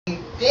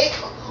Dick,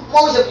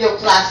 most of your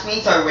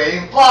classmates are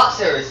wearing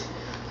boxers.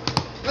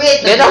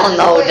 Wait, You don't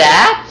know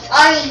that?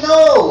 I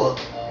know!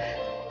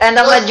 And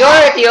the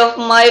majority of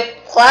my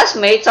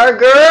classmates are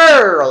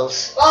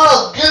girls.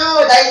 Oh,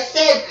 good! I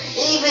said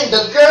even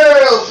the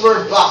girls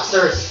were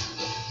boxers.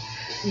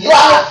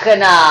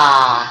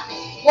 Bakana!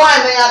 Why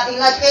am I acting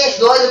like this?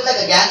 Do I look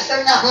like a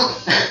gangster now?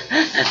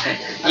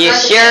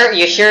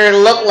 You sure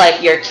look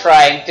like you're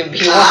trying to be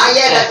one.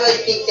 Yeah, that's what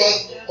I keep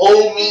saying.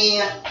 Oh,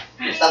 me.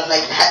 Stuff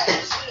like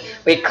that.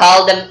 We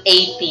call them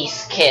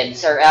 80s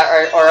kids, or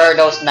are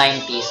those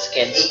 90s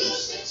kids?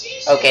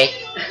 80s. Okay.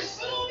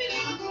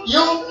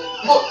 You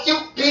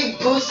big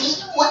pussy.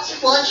 What's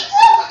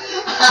SpongeBob?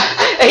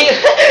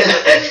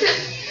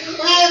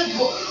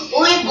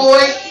 we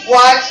boys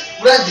watch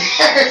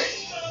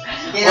Brothers.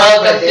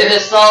 Welcome to the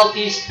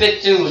Salty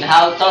Spittoon.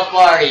 How tough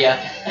are ya?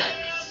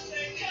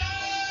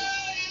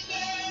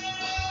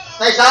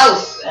 Nice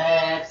house.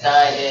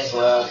 Inside this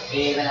world,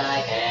 even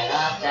I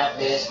cannot tap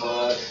this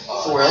world.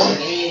 All we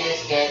need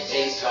is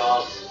getting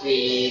strong.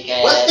 We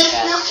can. What's this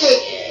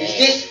milkshake? Is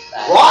this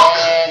rock? What?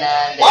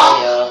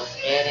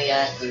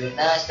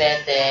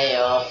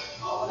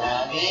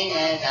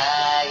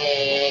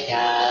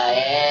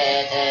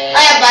 I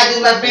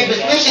abandoned my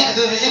previous mission to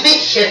do this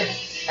mission.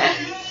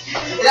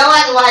 You know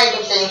what? Why I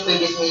keep saying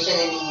previous mission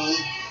and we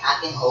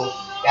acting hope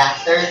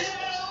gangsters?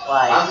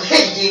 Why? I'm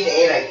playing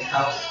GTA right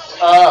now.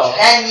 Oh.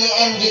 And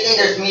in GTA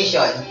there's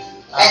mission.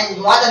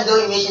 And what I'm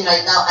doing mission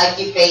right now, I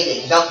keep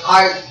failing. The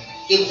car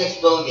keeps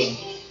exploding.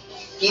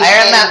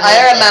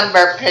 I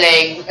remember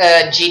playing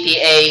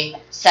GTA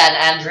San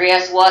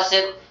Andreas, was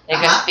it?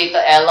 Because Tito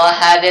Ella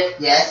had it.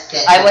 Yes.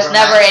 I was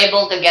never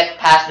able to get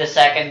past the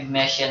second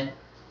mission.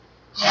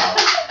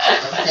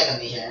 What's the second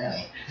mission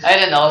anyway? I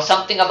don't know,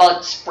 something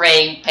about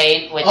spraying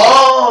paint, which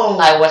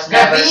I was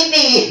never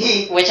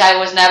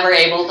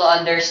able to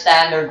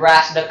understand or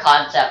grasp the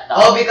concept of.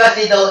 Oh, because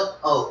they don't.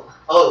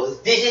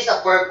 This is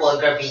a purple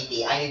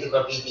graffiti. I need to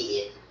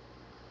graffiti it.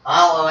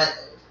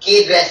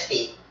 Kid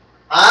recipe.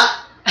 Huh?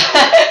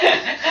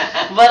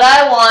 But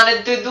I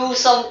wanted to do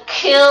some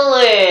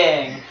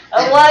killing.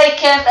 And why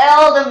can't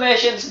all the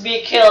missions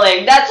be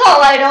killing? That's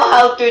all I know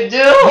how to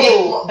do.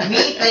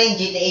 Me playing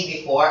GTA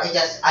before, I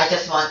just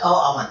want. I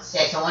want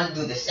sex. I want to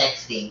do the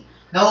sex thing.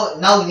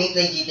 Now me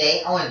playing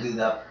GTA, I want to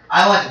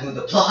do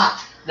the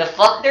plot. The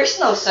fuck? There's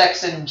no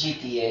sex in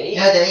GTA.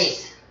 Yeah, there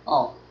is.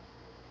 Oh.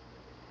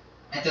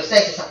 And to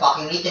sex is a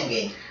fucking rhythm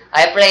game.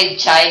 I played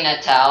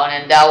Chinatown,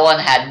 and that one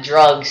had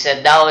drugs,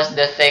 and that was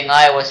the thing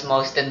I was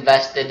most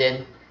invested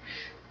in.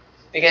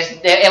 Because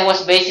it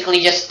was basically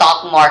just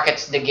stock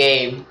markets, the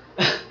game.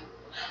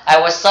 I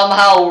was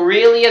somehow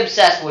really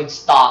obsessed with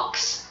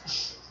stocks.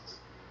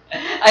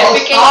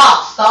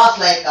 Stocks like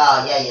like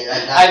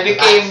that. I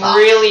became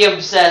really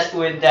obsessed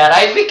with that.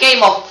 I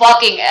became a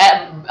fucking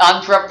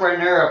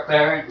entrepreneur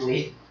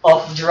apparently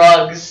of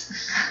drugs.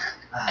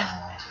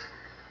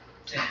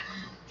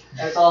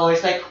 It's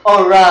always like,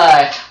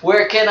 alright,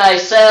 where can I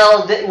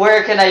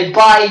where can I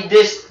buy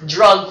this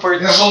drug for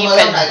cheap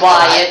and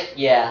buy it?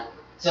 Yeah.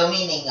 So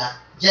meaning,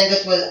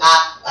 Jengis will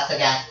act as a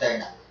gangster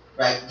now,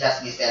 right?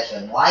 Just this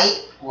session.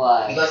 Why?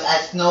 Why? Because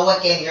as no one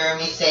can hear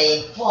me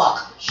saying,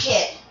 fuck,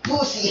 shit,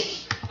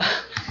 pussy.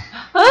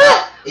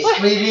 It's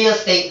free real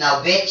estate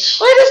now, bitch.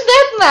 Why does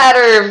that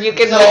matter if you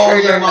can So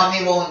your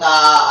mommy won't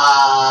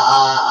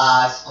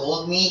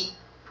scold me?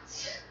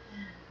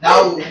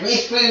 Now,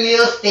 it's free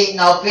real estate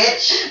now,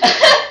 bitch.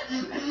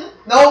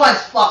 No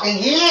one's fucking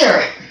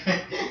here.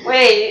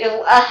 Wait,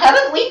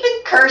 haven't we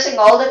been cursing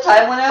all the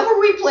time whenever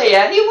we play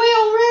anyway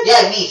already?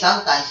 Yeah, me,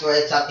 sometimes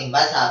where something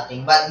bad's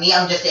happening. But me,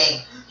 I'm just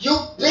saying, you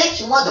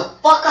bitch,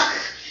 motherfucker.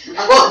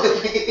 I'm going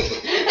to be...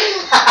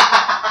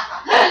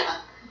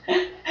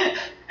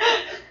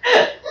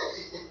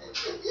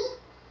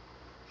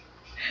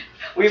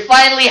 We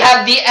finally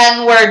have the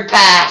N-word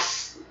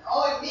pass.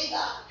 Oh,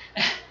 nigga.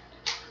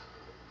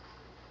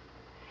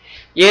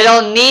 You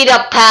don't need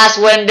a pass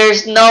when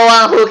there's no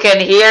one who can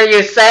hear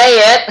you say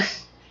it.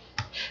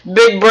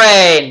 Big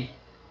brain.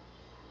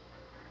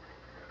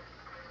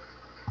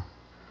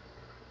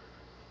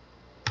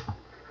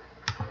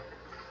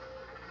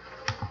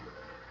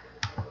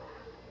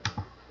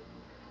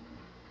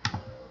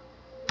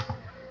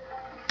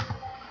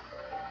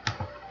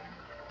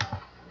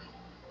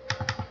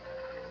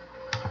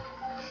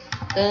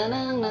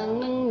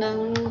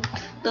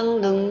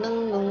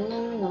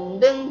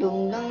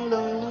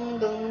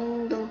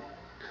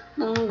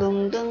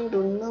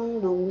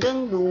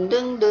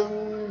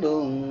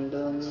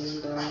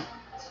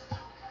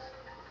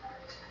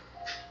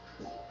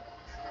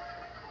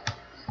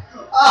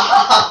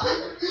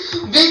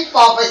 Big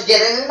Papa's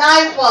getting an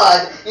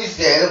iPod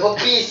instead of a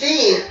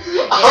PC.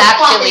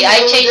 Actually,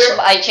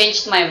 I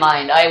changed my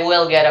mind. I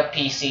will get a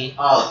PC.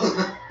 Oh.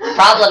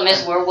 Problem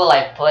is, where will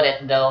I put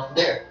it though?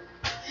 There.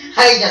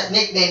 I just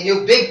nicknamed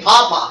you Big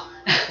Papa.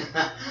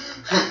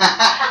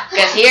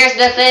 Cause here's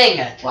the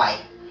thing. Why?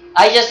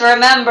 I just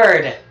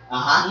remembered.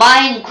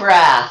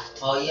 Minecraft.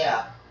 Oh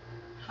yeah.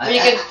 We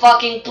can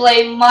fucking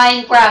play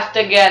Minecraft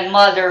again,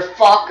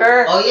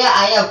 motherfucker. Oh yeah,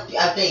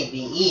 I played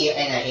BE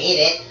and I hate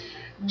it.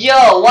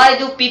 Yo, why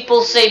do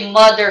people say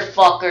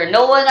motherfucker?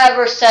 No one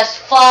ever says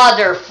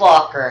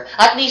fatherfucker.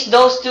 At least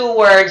those two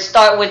words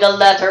start with the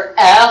letter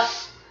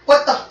F.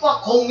 What the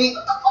fuck, homie?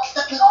 What the fuck's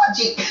that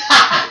logic?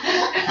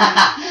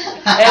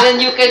 And then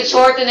you can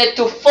shorten it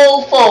to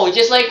fofo,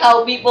 just like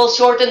how people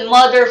shorten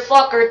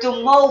motherfucker to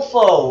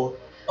mofo.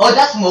 Oh,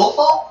 that's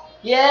mofo?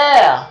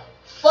 Yeah.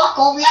 Fuck,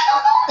 homie, I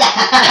don't know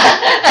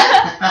that.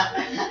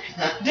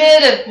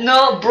 Didn't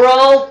know,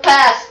 bro.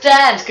 Past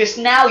tense, cause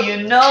now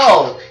you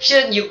know.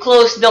 Shouldn't you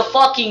close the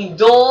fucking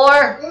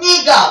door?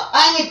 Nigga,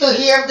 I need to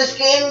hear if the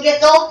screen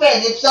gets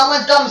open, if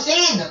someone comes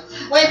in.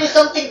 Maybe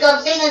something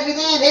comes in and we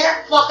didn't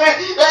hear, fucker,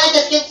 and I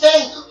just keep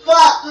saying,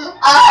 fuck,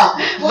 ow.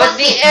 But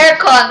the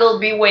aircon will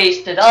be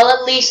wasted. I'll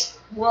at least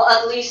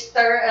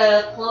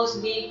close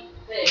the thing.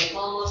 It's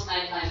almost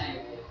nighttime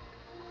anyway.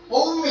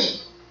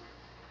 Homie.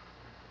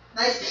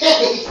 Nice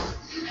face.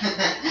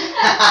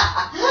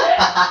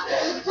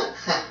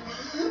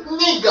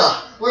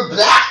 Nigga, we're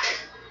black.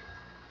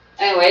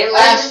 Anyway,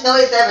 I just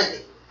noticed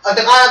everything.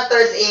 The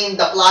characters in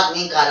the plot,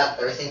 main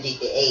characters in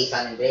GTA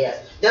San Andreas,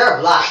 they're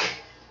black.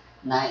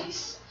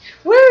 Nice.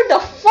 Where the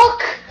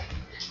fuck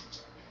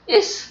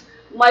is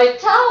my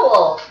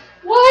towel?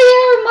 Why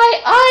are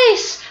my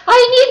eyes? I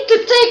need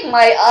to take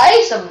my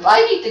eyes.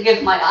 I need to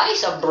give my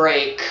eyes a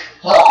break.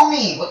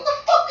 Homie, what the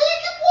fuck do you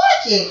keep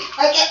watching?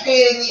 I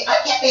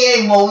kept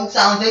hearing moan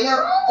sounds in your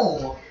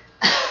room.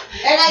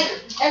 And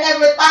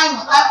every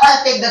time I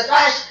take the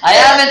trash, I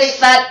haven't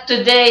sat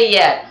today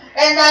yet.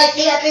 And I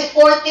see at least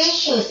 4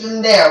 tissues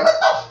in there. What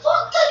the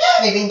fuck? I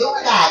can't even do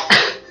that.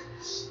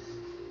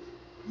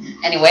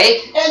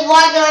 Anyway. And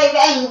why do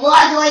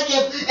I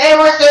keep? Hey,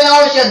 where's the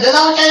lotion? The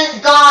lotion is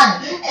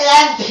gone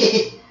and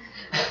empty.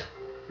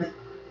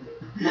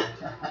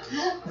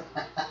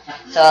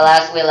 So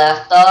last we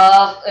left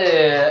off,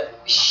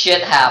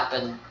 shit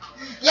happened.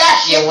 Yeah,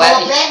 shit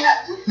happened.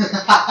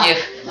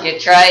 you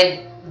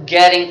tried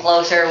getting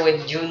closer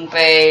with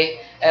Junpei,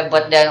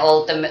 but then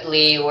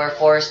ultimately were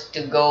forced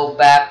to go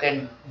back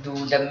and do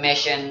the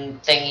mission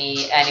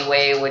thingy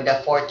anyway with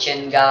the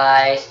fortune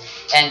guys,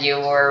 and you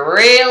were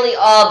really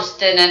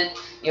obstinate,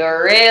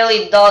 you're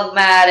really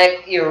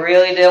dogmatic, you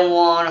really didn't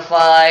want to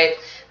fight,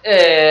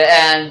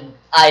 and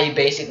I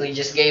basically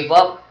just gave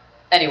up.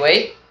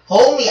 Anyway.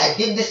 Homie, I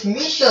did this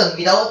mission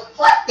without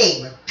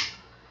fighting. You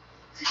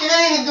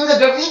didn't even do the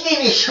graffiti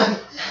mission.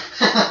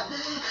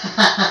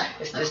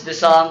 Is this the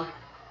song?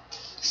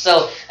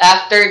 So,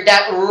 after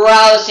that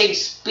rousing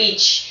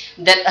speech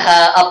that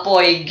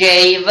Apoy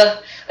gave,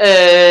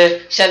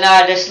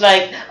 Sanada's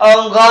like,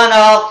 I'm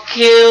gonna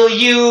kill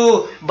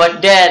you.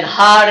 But then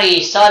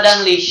Hari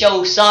suddenly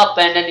shows up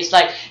and then he's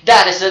like,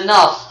 that is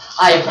enough.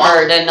 I've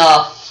heard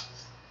enough.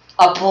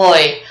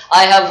 Apoy,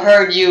 I have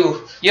heard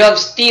you. You have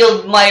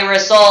steeled my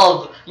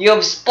resolve. You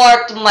have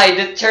sparked my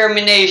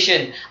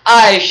determination.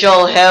 I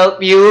shall help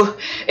you.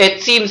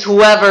 It seems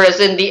whoever is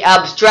in the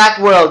abstract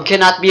world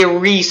cannot be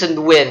reasoned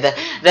with.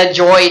 The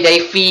joy they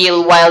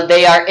feel while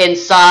they are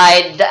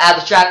inside the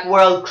abstract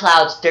world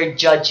clouds their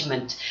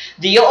judgment.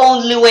 The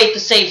only way to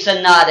save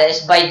Sanada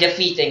is by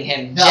defeating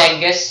him. No.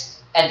 Genghis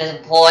and the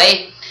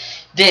boy.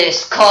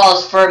 This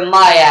calls for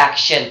my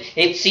action.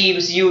 It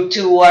seems you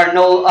two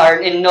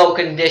are in no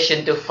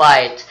condition to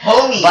fight.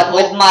 Homie, but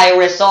with my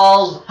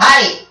resolve.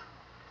 Hi.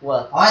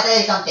 What? I want to tell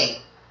you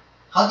something.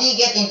 How do you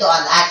get into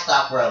an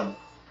abstract world?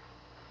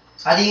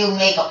 How do you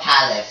make a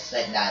palace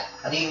like that?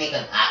 How do you make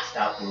an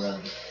abstract world?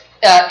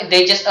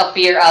 They just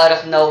appear out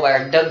of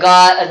nowhere. The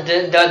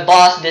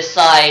boss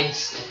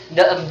decides.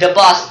 The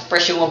boss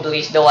presumably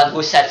is the one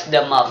who sets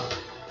them up.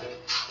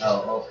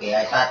 Oh, okay.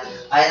 I thought,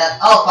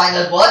 oh,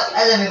 final boss?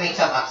 Let me make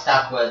some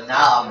abstract world.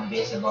 Now I'm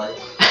invisible.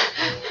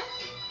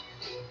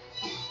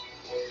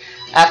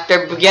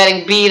 After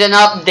getting beaten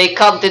up, they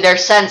come to their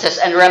senses,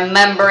 and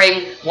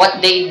remembering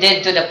what they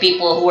did to the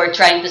people who were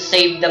trying to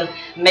save them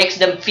makes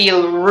them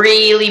feel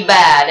really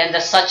bad, and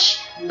as such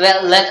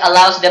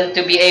allows them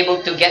to be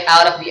able to get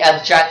out of the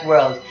abstract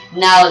world.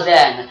 Now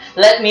then,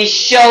 let me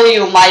show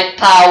you my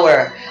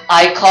power.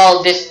 I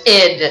call this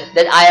id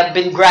that I have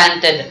been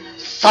granted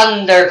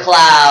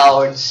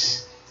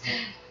thunderclouds.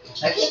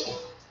 I keep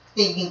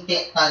thinking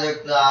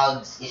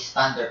thunderclouds is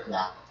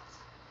thunderclap.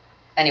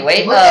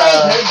 Anyway, where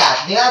can I hear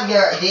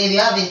that? Do you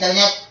have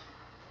internet?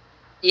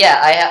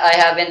 Yeah, I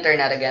have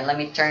internet again. Let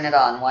me turn it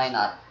on. Why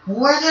not?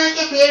 Where do I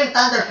keep hearing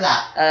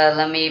thunderclap?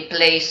 Let me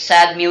play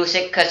sad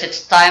music because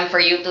it's time for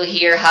you to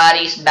hear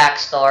Hari's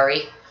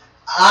backstory.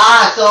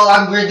 Ah, so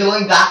we're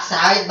doing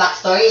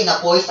backstory in a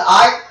voice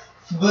art?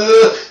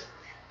 Boo!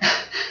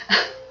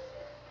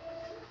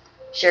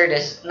 Sure,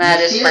 this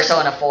is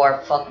Persona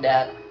 4. Fuck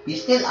that. You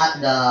still at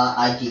the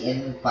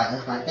IGN Final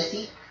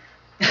Fantasy?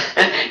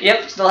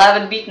 Yep, still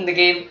haven't beaten the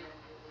game.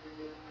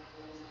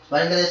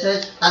 What I'm gonna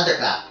search?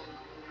 Thunderclap.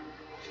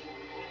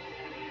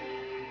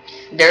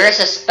 There is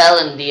a spell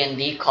in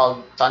D&D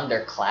called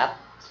Thunderclap.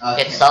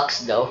 Okay. It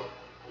sucks though.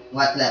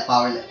 What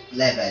level?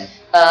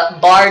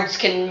 Bards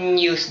can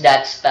use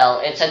that spell.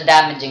 It's a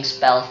damaging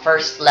spell,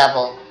 first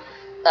level.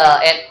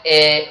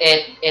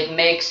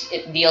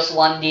 It deals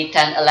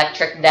 1d10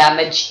 electric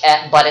damage,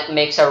 but it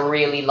makes a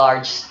really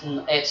loud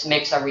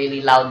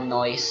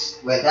noise.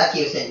 Well, that's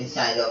used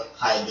inside of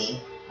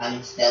hiding.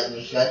 Stealth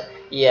mission.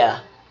 Yeah.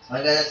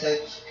 I'm gonna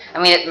search. I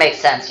mean, it makes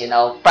sense, you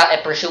know.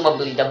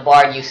 Presumably, the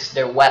bard uses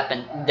their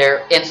weapon,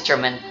 their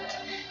instrument,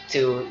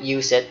 to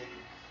use it.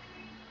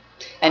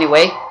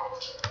 Anyway,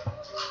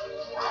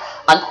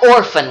 an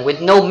orphan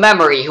with no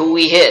memory who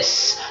he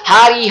is,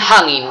 Hari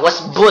Hangin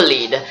was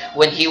bullied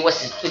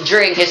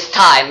during his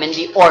time in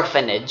the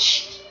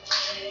orphanage.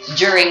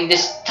 During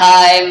this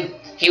time,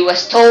 he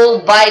was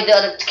told by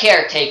the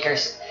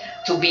caretakers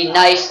to be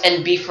nice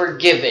and be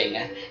forgiving,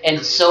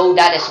 and so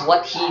that is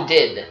what he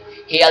did.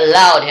 He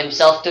allowed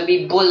himself to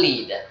be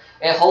bullied,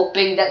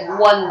 hoping that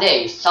one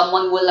day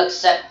someone will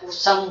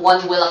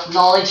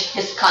acknowledge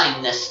his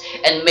kindness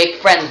and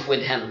make friends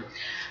with him.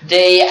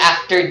 Day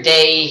after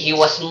day, he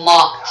was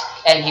mocked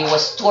and he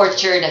was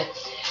tortured.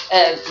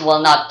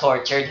 Well, not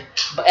tortured,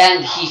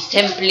 and he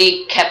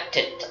simply kept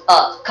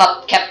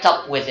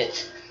up with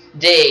it.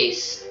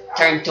 Days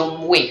turned to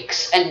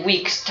weeks, and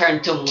weeks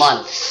turned to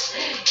months,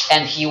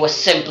 and he was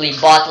simply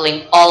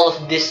bottling all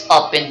of this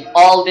up in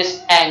all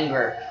this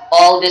anger,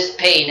 all this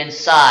pain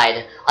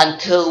inside,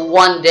 until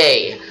one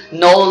day,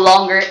 no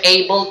longer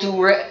able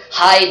to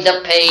hide the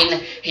pain,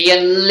 he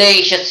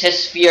unleashes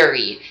his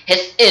fury.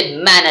 His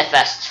id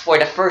manifests for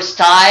the first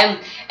time,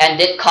 and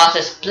it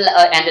causes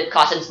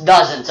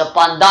dozens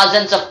upon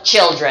dozens of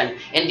children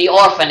in the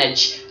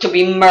orphanage to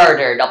be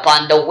murdered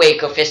upon the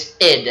wake of his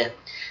id.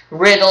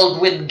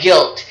 Riddled with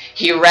guilt,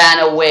 he ran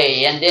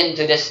away and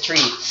into the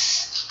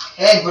streets.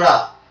 Hey,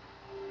 bro.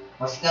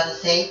 What's he gonna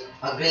say?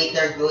 A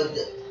greater good.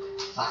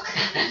 Fuck.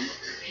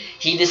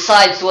 He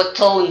decides to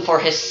atone for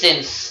his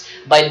sins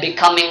by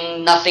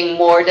becoming nothing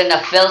more than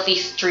a filthy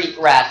street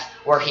rat,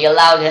 where he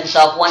allowed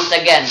himself once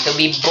again to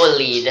be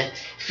bullied,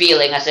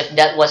 feeling as if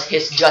that was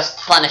his just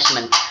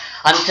punishment,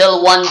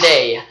 until one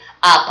day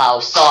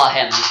Apaw saw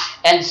him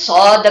and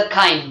saw the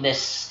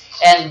kindness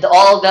and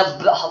all the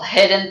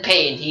hidden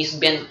pain he's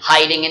been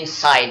hiding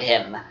inside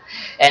him,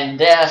 and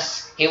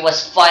thus he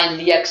was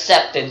finally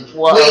accepted.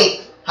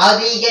 Wait, how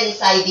did he get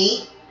his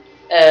ID?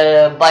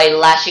 By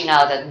lashing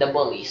out at the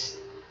bullies.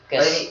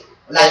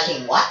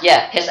 Lashing what?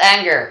 Yeah, his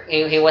anger.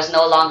 He was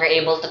no longer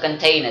able to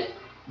contain it.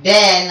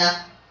 Then,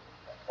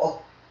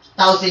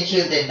 1,000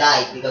 children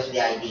died because of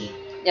the ID.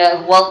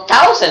 Yeah, well,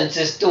 thousands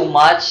is too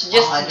much.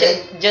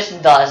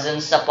 Just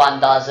dozens upon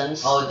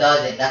dozens. Oh,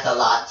 dozen. That's a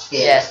lot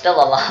still. Yeah, still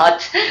a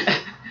lot.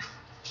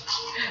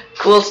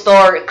 Cool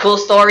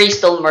story,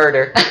 still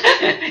murder.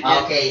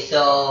 Okay,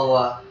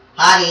 so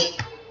Hari,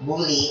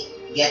 bully,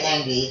 get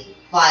angry,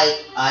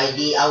 fight,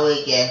 ID,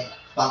 awaken,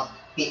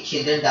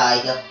 children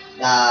died,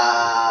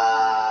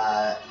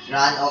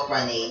 run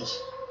orphanage,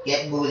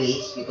 get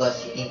bullies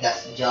because he think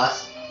that's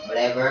just,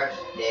 whatever,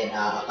 then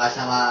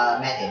Kasama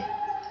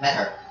met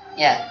her.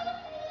 Yeah.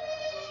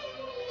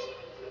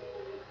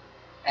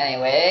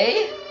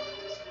 Anyway,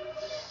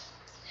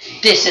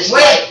 this is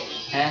Wait!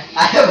 Huh?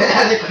 I have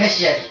another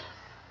question.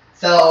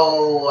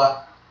 So,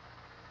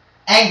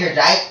 angered,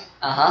 right?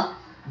 Uh-huh.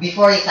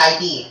 Before his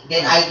ID,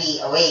 then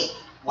ID awake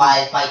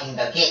while fighting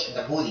the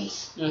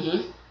bullies.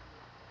 Mm-hmm.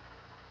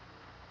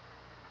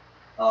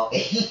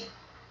 Okay.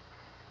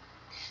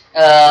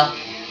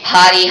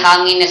 Hari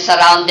Hangin is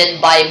surrounded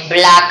by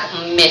black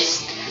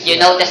mist. You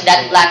notice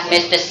that black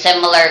mist is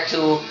similar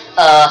to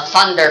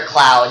thunder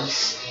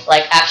clouds.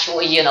 Like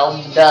actually, you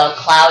know, the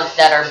clouds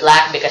that are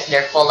black because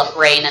they're full of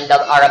rain and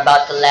are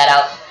about to let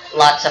out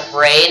lots of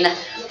rain.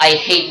 I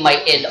hate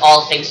my id,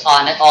 all things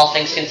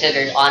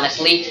considered,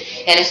 honestly.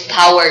 It is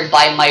powered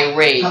by my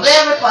rage. Have you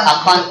ever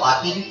punched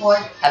party before?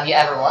 Have you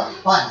ever what?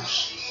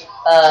 Punch.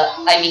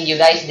 I mean, you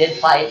guys did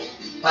fight.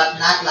 But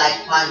not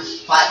like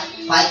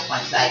fight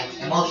punch, like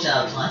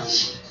emotional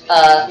punch.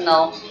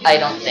 No, I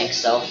don't think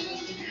so.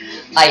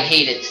 I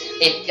hate it.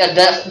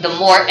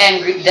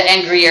 The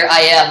angrier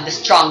I am, the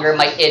stronger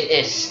my id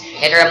is.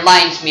 It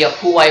reminds me of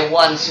who I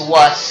once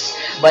was,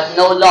 but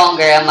no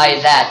longer am I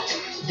that.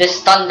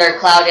 This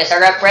thundercloud is a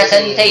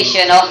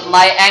representation of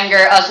my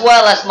anger as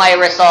well as my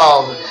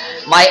resolve.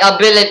 My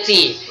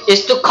ability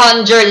is to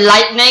conjure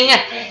lightning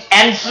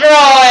and throw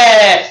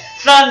it!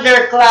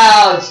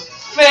 Thunderclouds!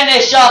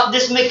 Finish off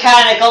this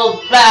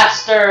mechanical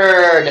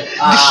bastard!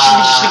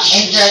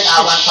 Insert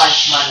One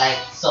Punch Man like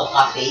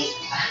Soka face.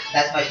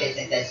 That's my face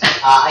sentence.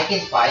 I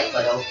can fight,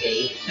 but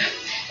okay.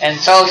 And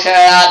so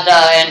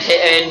Sharada and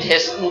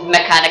his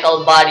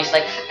mechanical body's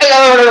like,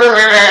 oh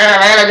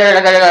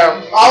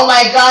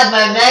my god,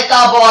 my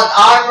Mechabot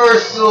armor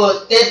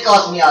suit! This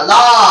cost me a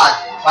lot!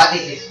 But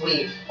this is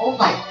free. Oh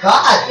my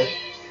god!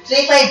 So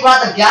if I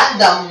brought a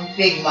Gundam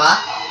Figma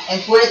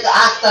and put it to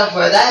Asta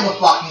for that, I'm a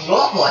fucking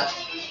robot!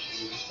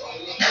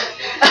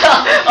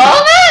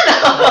 Oh man!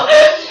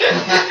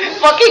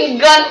 Fucking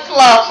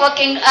Gunpla,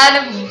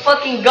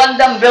 fucking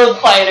Gundam build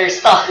fighter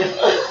stuff.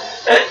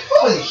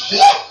 Holy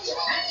shit!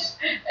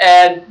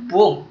 And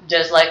boom,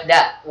 just like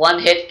that. One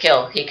hit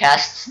kill. He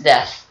casts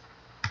death.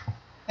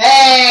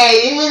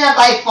 Hey, even if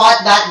I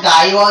fought that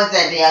guy, you won't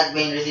said he has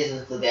been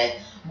resistant to death.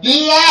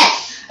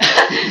 BS!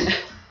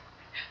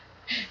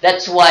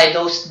 That's why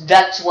those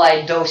guys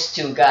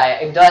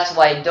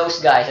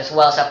as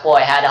well as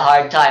Apoy had a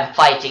hard time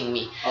fighting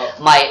me. Oh.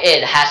 My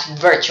id has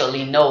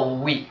virtually no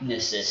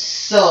weaknesses.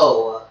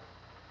 So,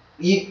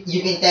 you've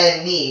been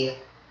telling me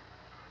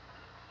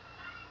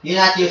you're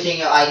not using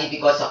your ID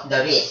because of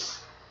the risk.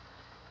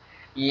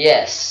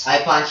 Yes.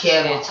 I punch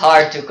him. It's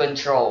hard to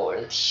control.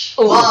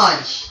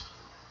 Punch!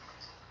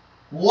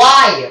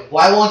 Why?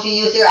 Why won't you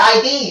use your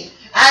ID?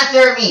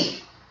 Answer me!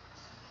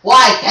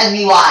 Why? Tell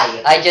me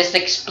why. I just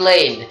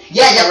explained.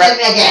 Yeah, just tell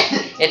me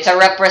again. It's a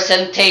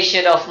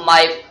representation of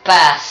my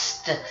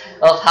past,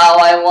 of how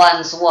I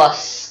once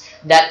was.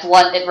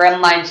 It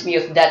reminds me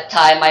of that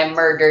time I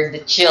murdered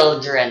the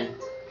children.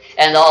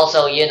 And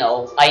also, you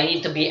know, I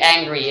need to be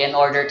angry in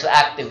order to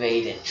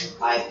activate it.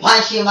 I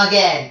punch him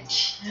again.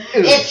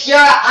 It's your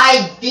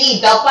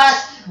ID. The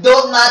past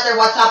don't matter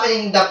what's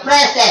happening in the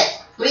present.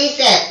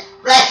 Present.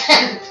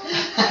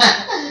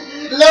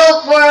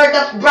 Look for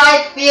the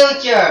bright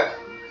future.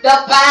 The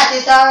past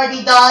is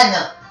already done.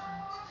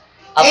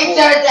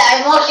 Insert the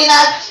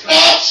emotional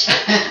speech.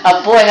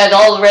 Apoy had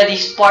already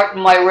sparked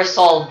my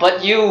resolve,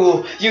 but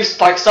you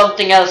sparked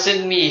something else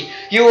in me.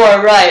 You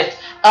are right.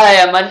 I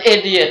am an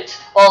idiot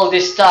all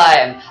this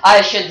time.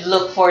 I should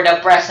look for the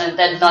present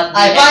and not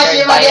be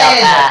hindered by the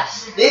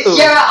past. It's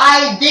your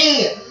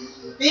ID.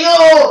 You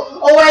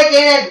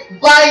awaken it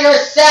by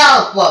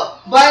yourself.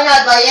 By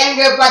not by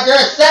anger, but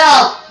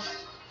yourself.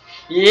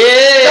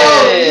 Yeah.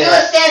 So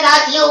use it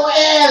as you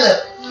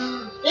will.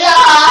 Yeah!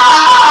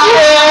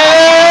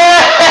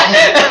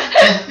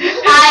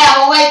 I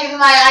have awakened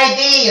my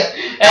ID.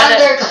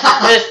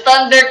 Thundercloud. This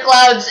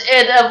Thundercloud's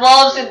it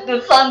evolves into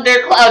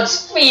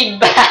Thundercloud's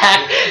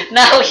feedback.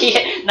 Now he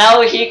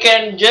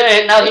can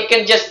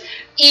just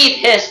eat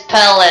his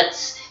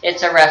pellets.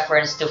 It's a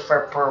reference to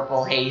for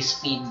Purple Haze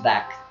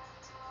feedback.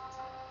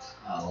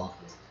 Oh.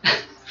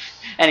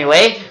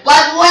 Anyway.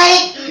 But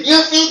wait!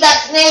 You see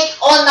that snake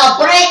on a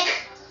brick?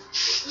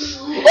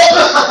 Screaming!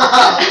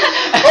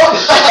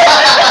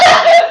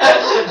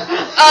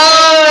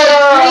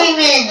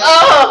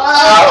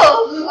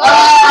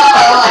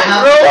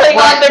 Rolling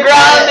on the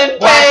ground in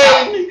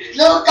pain!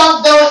 Look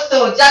up those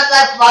two, just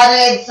like father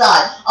and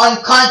son,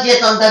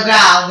 unconscious on the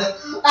ground.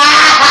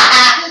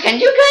 Can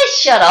you guys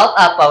shut up,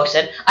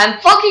 Aposen? I'm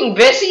fucking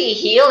busy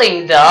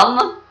healing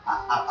them.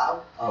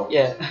 Oh.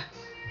 Yeah.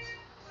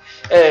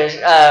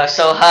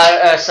 So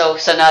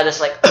Sanada's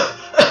like,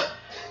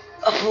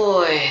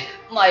 Apoy,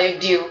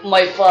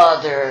 my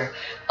father,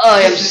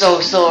 I am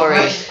so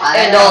sorry,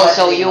 and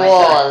also you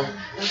all,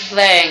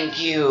 thank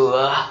you.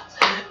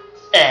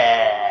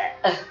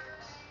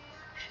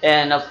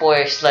 And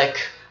Apoy's like,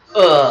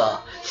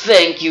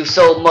 thank you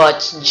so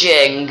much,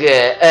 Jeng,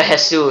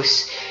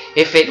 Jesus.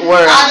 If it were...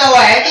 No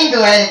way, I didn't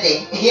do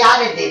anything. He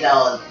honestly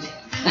don't.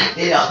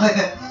 You know.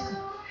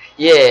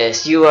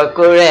 Yes, you are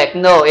correct.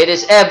 No, it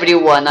is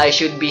everyone I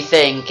should be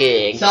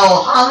thanking. So,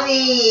 how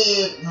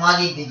many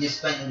money did you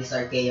spend in this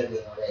arcade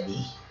game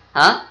already?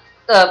 Huh?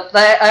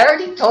 I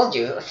already told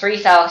you,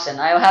 3,000.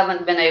 I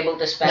haven't been able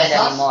to spend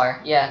Pesos?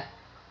 anymore. Yeah.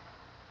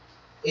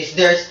 Is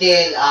there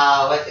still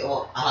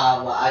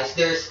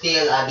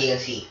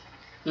DLC?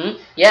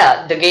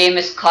 Yeah, the game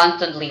is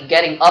constantly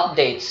getting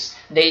updates.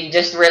 They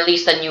just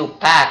released a new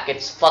pack.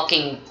 It's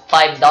fucking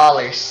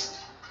 $5.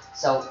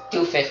 So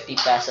 250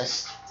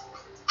 pesos.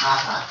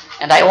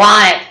 And I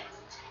want it.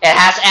 It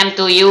has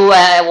M2U.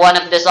 One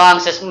of the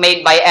songs is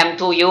made by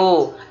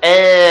M2U.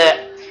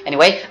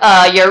 Anyway,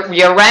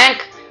 your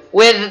rank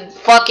with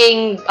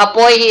fucking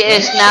Apoy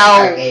is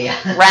now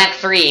rank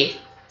 3.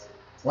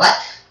 What?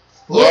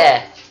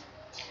 Yeah.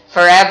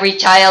 For every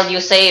child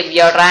you save,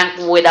 your rank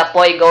with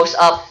Apoy goes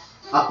up.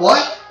 Apoy?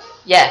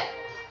 Yeah.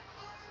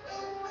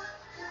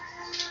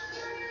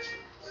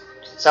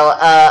 So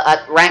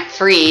at rank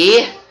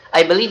 3,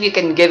 I believe you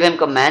can give him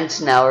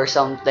commands now or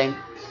something.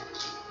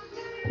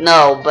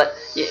 No, but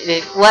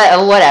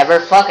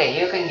whatever. Fuck it.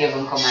 You can give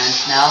him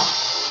commands now.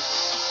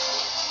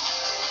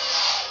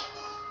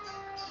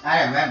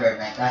 I remember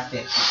my class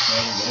 50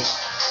 saying this.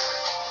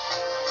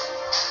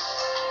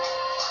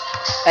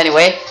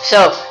 Anyway,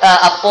 so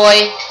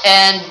Apoy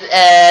and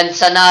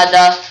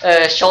Sanada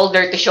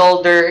shoulder to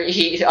shoulder.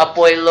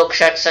 Apoy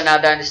looks at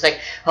Sanada and is like,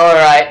 "All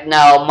right,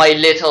 now my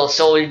little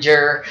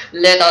soldier,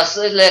 let us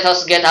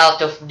get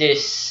out of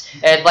this."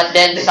 But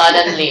then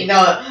suddenly,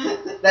 no,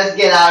 let's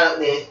get out of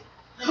this.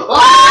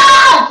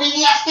 Wow!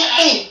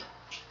 PTSD!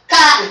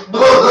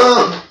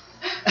 Boom!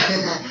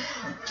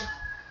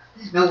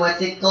 No,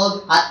 what's it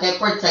called?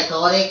 Hot-tempered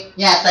psychotic?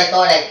 Yeah,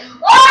 psychotic.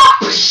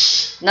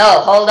 No,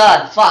 hold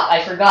on. Fuck,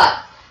 I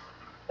forgot.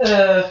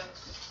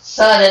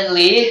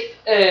 Suddenly,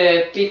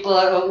 people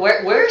are.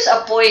 Where's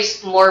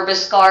Apoy's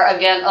Morbus scar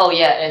again? Oh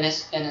yeah, in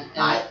his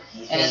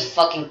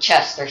fucking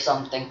chest or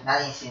something.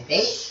 Not in his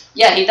face?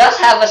 Yeah, he does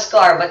have a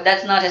scar, but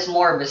that's not his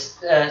Morbus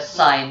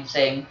sign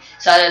thing.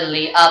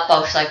 Suddenly,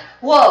 Apo's like,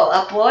 "Whoa,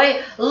 Apoy,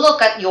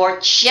 look at your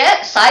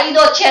chest,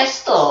 Saido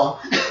chesto."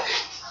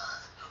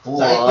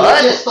 Saito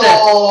chesto!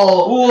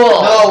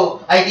 Whoa.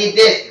 No, I did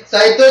this.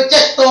 Saito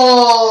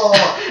chesto!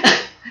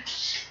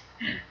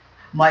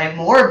 My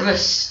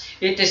Morbus,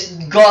 it is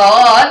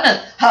gone.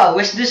 How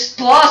is this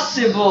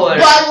possible?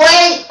 But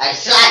wait! I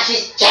slashed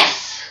his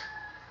chest!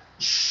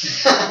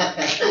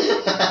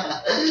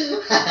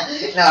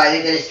 No, I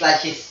literally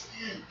slashed his...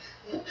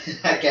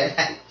 Okay.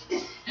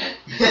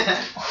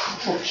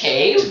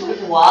 Okay, but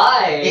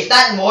why? It's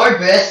not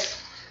Morbus.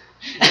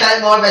 It's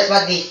not Morbus,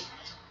 but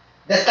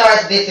the scar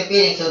is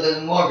disappearing, so the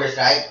Morbus,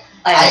 right?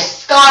 I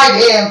scarred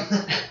him!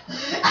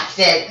 I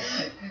said,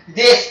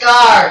 this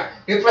scar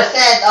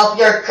represent of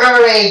your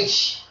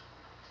courage!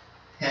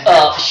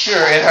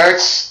 Sure, it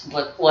hurts,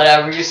 but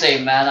whatever you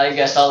say, man, I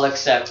guess I'll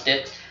accept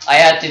it. I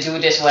had to do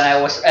this when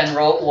I was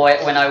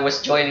when I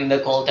was joining the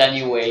cult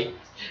anyway.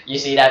 You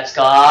see that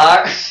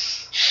scar?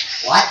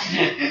 What?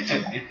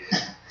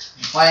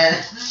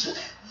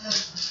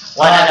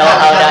 Wanna know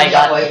how I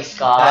got these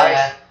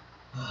scars?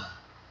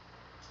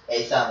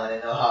 Hey, Sam, wanna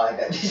know how I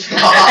got this scar?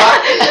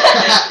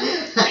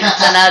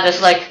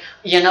 Sanada's like,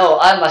 you know,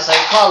 I'm a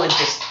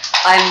psychologist.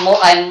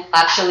 I'm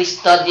actually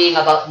studying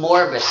about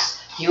Morbus.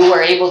 You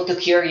were able to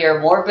cure your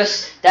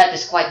Morbus? That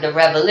is quite the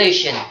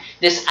revelation.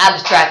 This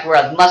abstract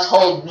world must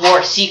hold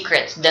more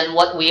secrets than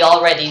what we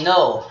already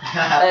know.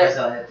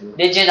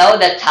 Did you know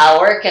that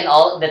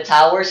the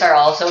towers are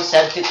also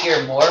said to cure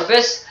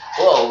Morbus?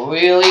 Whoa,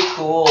 really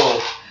cool.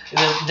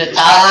 The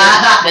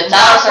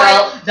towers are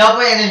all...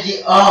 Double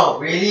energy. Oh,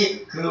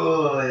 really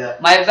cool.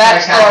 My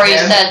backstory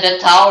said the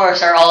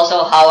towers are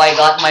also how I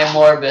got my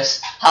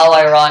Morbus. How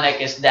ironic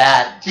is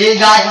that? Do you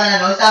guys wanna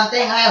know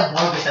something? I have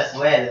Morbus as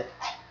well.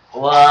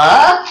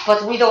 What?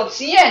 But we don't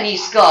see any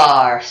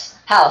scars.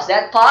 How's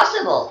that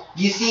possible?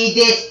 You see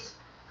this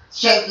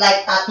shaped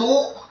like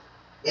tattoo?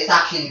 It's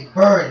actually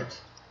burned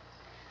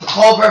to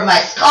cover my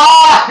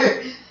scar.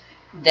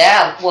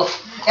 Damn. Well,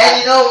 and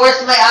you know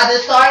where's my other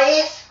scar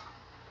is?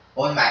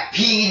 On my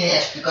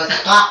penis, because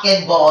cock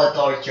and ball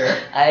torture.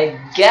 I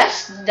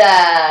guess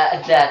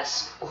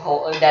that's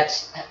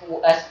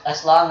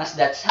as long as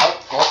that's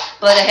helpful.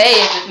 But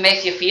hey, if it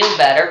makes you feel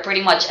better,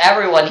 pretty much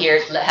everyone here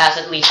has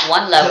at least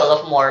one level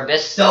of Morbus.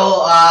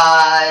 So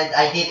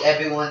I did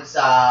everyone's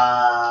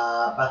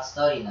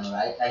backstory now,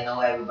 right? I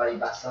know everybody's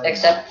backstory.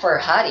 Except for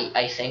Hari,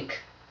 I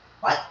think.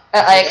 What?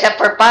 Except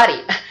for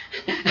Pari.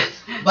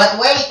 But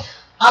wait,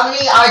 how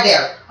many are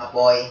there?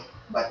 Apoy,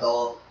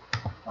 Bato,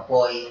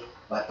 Apoy,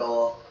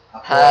 Bato,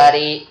 Apoy,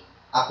 Hari,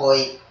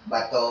 Apoy,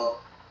 Bato,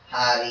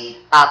 Hari,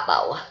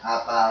 Apaw.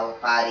 Apaw,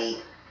 Pari.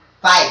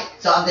 5.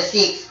 So I'm the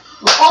 6th.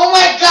 Oh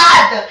my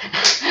god!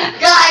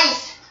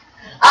 Guys!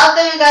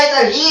 After you guys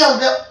are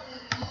healed,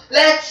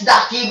 let's the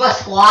Akiba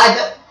squad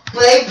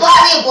play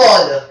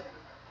volleyball!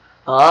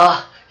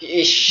 Oh,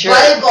 sure.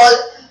 Volleyball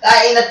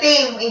in a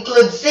team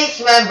includes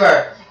 6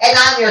 members. And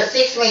I'm your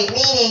 6th mate,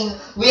 meaning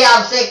we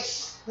have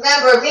 6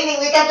 members, meaning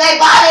we can play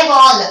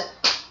volleyball!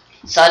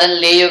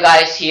 Suddenly you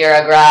guys hear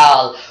a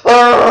growl.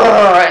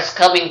 Urgh! It's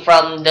coming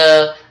from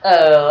the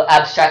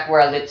abstract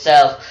world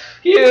itself.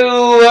 You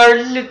are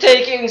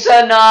taking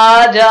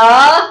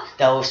Sanada?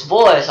 Those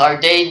boys, are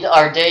they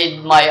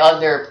my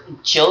other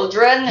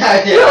children?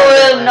 You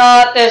will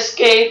not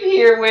escape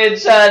here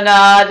with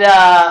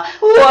Sanada.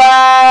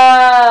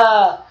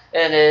 Wow!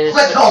 And it's...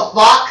 What the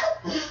fuck?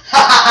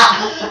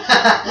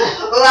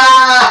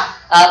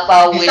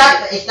 Wow!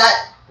 Is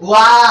that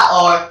wah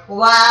or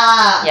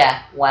wah?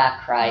 Yeah, wah,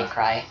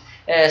 cry.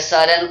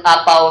 Sudden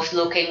Appa was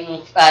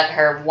looking at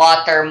her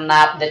water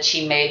map that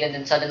she made, and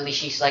then suddenly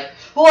she's like,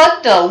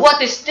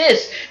 what is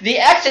this? The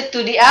exit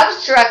to the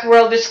abstract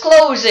world is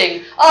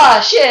closing. Ah,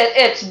 shit,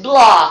 it's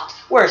blocked.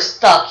 We're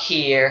stuck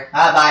here.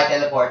 Bye,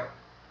 teleport.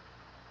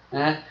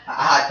 Huh?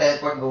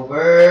 Teleport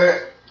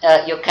over.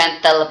 You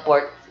can't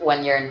teleport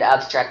when you're in the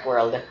abstract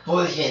world.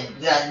 Bullshit.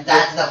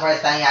 That's the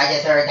first time I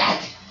just heard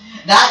that.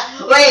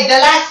 Wait, the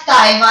last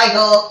time I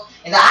go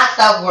in the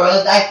abstract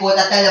world, I put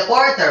a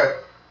teleporter.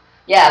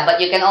 Yeah, but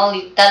you can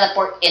only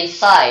teleport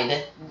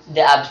inside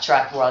the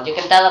abstract world. You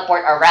can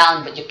teleport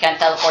around, but you can't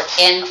teleport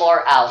in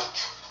or out.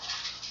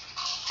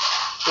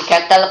 You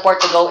can't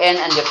teleport to go in,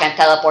 and you can't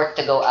teleport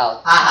to go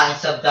out. In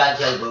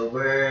substantial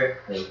Bober.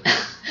 Wait.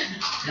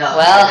 No,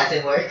 well, that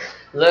doesn't work.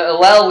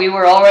 Well, we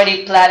were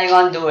already planning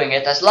on doing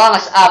it. As long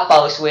as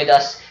Appa's with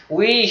us,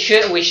 we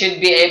should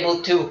be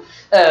able to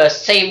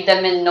save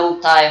them in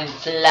no time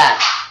flat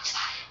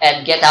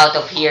and get out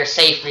of here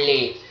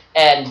safely.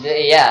 And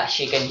yeah,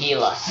 she can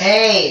heal us.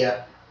 Hey,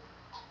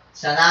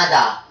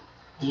 Sanada.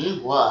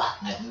 What?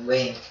 I've been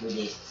waiting for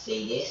this to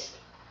say this.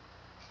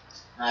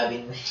 I've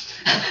been waiting.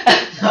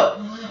 So,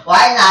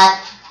 why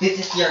not? This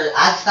is your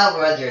abstract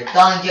world, your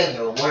dungeon,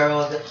 your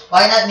world.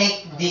 Why not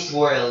make this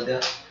world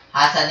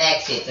as an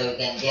exit so we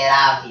can get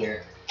out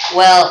here?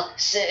 Well,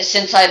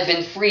 since I've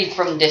been freed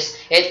from this,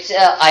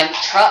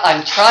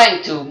 I'm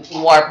trying to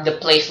warp the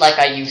place like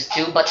I used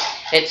to, but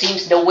it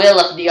seems the will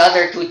of the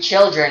other two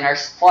children are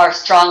far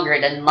stronger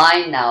than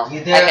mine now.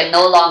 You I dare- can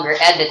no longer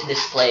edit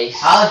this place.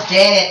 How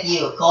dare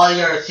you call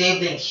your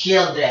siblings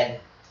children?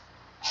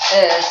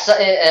 Also,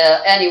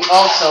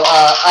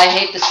 I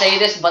hate to say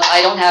this, but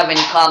I don't have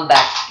any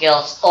combat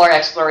skills or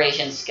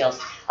exploration skills.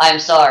 I'm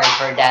sorry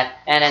for that.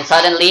 And then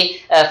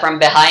suddenly, from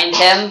behind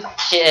him,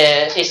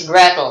 is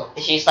Gretel.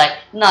 She's like,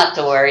 not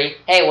to worry.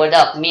 Hey, what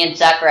up? Me and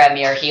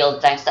Sakurami are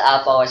healed thanks to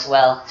Apo as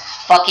well.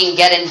 Fucking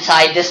get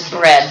inside this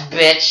bread,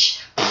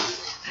 bitch.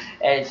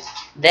 And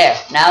there.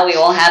 Now we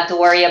won't have to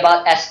worry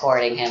about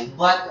escorting him.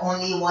 But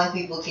only one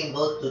people can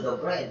go to the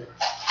bread.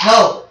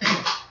 No!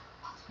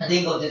 I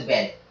didn't go to the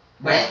bed.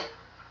 Bread.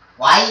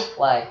 Why?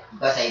 Why?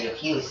 Because I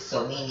refuse,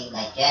 so meaning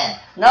I can.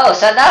 No,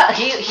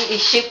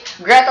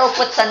 Gretel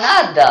put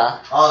Sanada.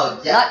 Oh,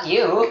 Not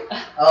you.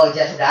 Oh,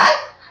 just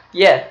that?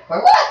 Yeah.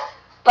 For what?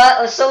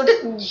 But so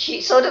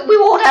that we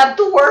won't have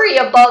to worry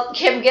about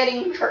him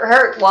getting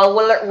hurt while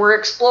we're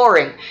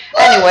exploring.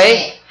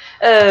 Anyway,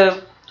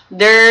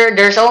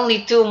 there's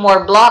only 2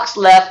 more blocks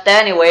left.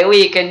 Anyway,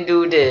 we can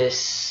do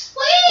this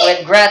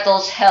with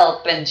Gretel's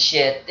help and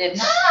shit.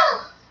 It's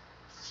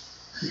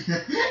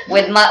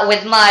with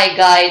my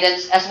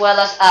guidance as well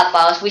as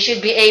Apa's, we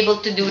should be able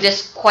to do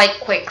this quite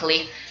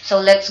quickly. So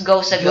let's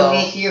go, Sago.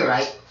 Jomi is here,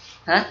 right?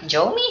 Huh?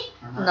 Jomi?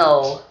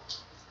 No.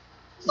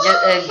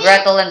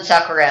 Gretel and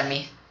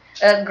Sakurami.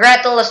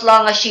 Gretel, as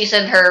long as she's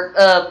in her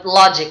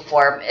logic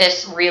form,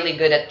 is really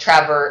good at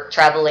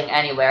traveling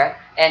anywhere.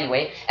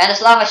 Anyway, and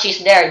as long as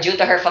she's there, due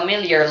to her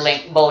familiar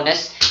link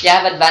bonus, you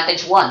have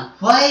advantage 1.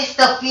 Why is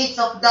the feats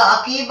of the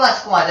Akiba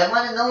squad? I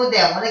wanna know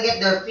them. I wanna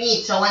get their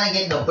feats. I wanna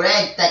get the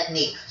bread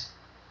technique.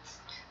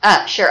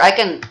 Ah, sure, I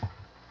can.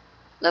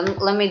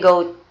 Let me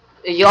go.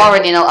 You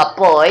already know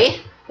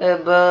Apoy,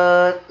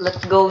 but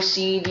let's go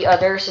see the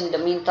others. In the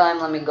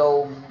meantime, let me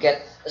go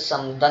get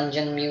some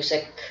dungeon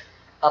music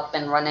up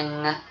and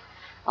running.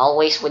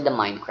 Always with the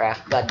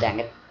Minecraft. God dang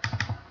it.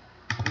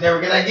 Never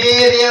gonna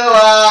give you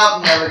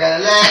up. Never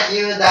gonna let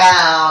you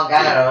down.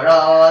 Gotta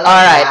roll.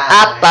 Alright,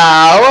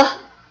 Apaw.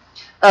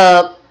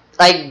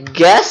 I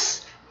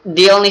guess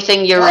the only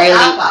thing you Why really.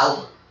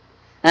 Apaw?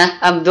 Huh?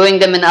 I'm doing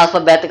them in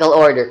alphabetical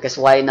order, cause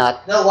why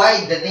not? No,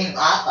 why the name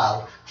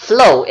Apaw?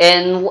 Flow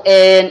in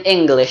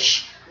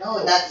English.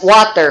 No, that's...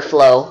 Water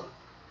flow.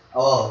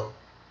 Oh.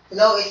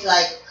 Flow is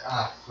like...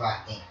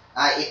 fucking...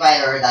 if I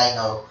heard, I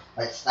know.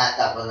 But it's not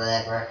that, but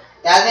whatever.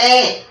 Tell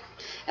me!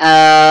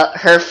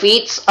 Her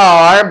feats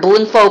are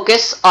Boon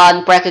Focus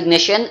on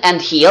Precognition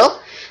and Heal,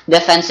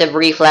 Defensive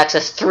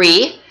Reflexes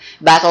 3,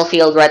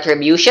 Battlefield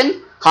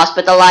Retribution,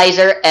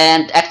 Hospitalizer,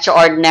 and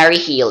Extraordinary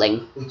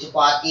Healing.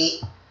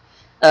 Uchupati.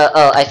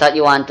 I thought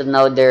you wanted to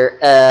know their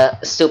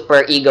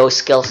super ego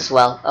skills as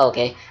well.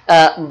 Okay.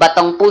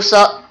 Batong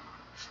Puso,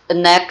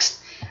 next.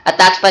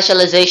 Attack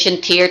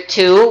Specialization Tier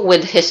 2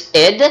 with his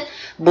id,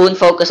 Boon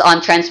Focus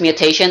on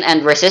Transmutation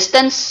and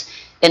Resistance,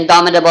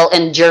 Indomitable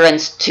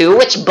Endurance 2,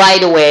 which, by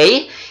the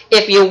way,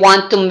 if you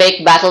want to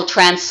make Battle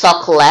Trance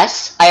suck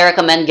less, I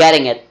recommend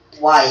getting it.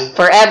 Why?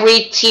 For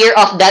every tier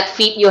of that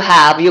feat you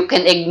have, you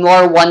can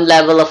ignore 1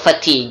 level of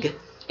fatigue.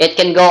 It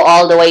can go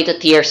all the way to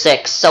tier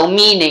 6. So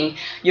meaning,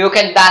 you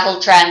can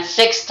Battle Trance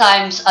 6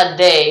 times a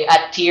day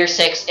at tier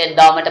 6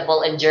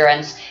 Indomitable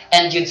Endurance,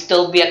 and you'd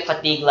still be at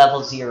fatigue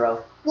level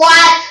 0.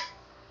 What?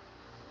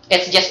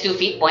 It's just 2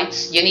 feat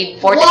points. You need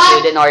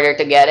Fortitude in order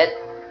to get it.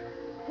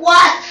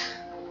 What?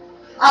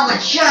 I'm a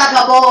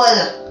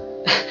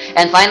Chagabol!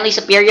 And finally,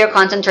 Superior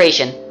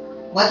Concentration.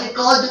 What's it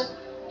called?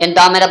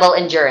 Indomitable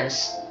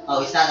Endurance.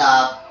 Oh, is that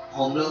a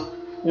homebrew?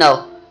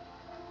 No.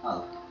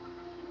 Oh.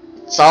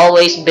 It's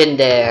always been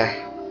there.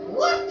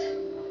 What?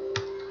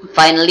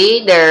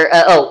 Finally,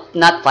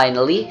 not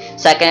finally.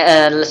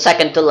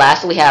 Second to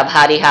last, we have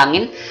Hari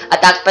Hangin.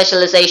 Attack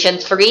Specialization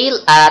 3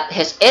 at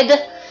his id.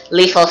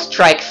 Lethal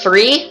Strike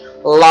 3.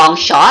 Long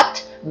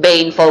Shot.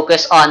 Bane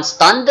Focus on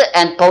Stunned.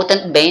 And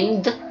Potent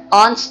Bane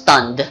on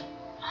Stunned.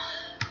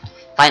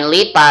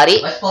 Finally,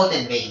 Pari. What's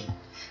Potent Bane?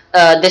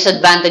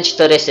 Disadvantage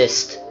to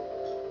resist.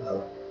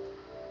 Oh.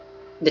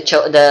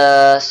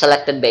 The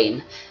selected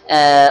Bane.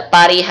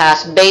 Pari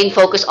has Bane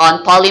Focus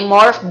on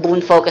Polymorph,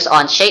 Boon Focus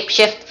on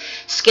Shapeshift,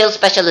 Skill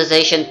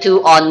Specialization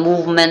 2 on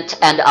Movement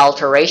and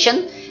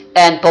Alteration,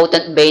 and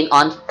Potent Bane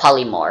on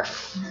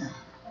Polymorph.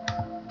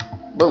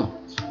 Boom.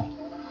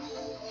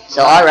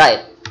 So,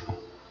 alright.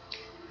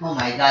 Oh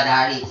my god,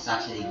 Harry, it's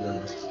actually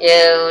good.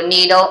 You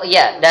need...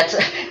 yeah, that's...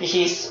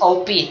 he's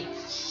OP.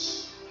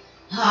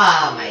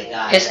 Ah, my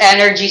god. His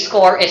energy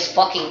score is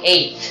fucking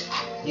 8.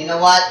 You know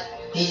what?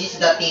 This is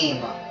the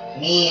team.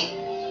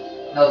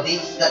 No,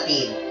 this is the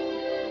team.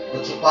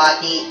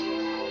 Uchupati,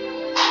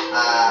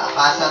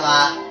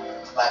 Akasama,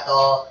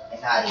 Bato,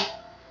 and Hari.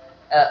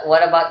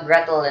 What about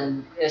Gretel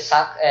and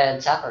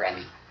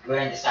Sakurami? We're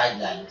in the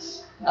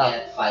sidelines. We Oh.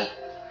 cannot fight.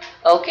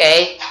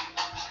 Okay.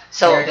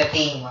 So, They're the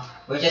team.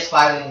 We're just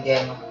following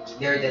them.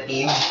 They're the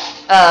team.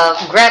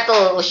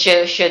 Gretel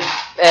should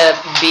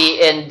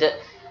be in the...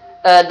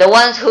 The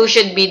ones who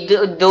should be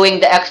doing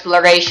the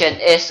exploration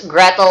is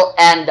Gretel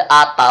and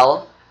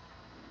Apao.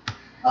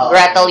 Oh,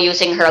 Gretel okay.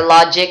 using her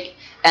logic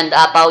and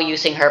Apao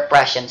using her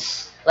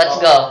prescience. Let's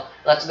Oh. go.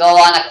 Let's go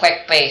on a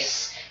quick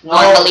pace. No,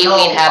 Normally no,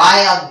 we'd have... I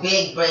have a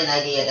big brain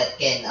idea that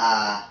can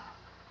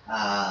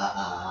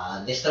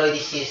destroy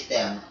this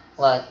system.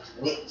 What?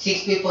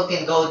 6 people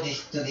can go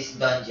to this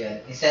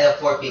dungeon instead of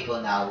 4 people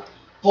now.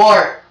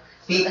 4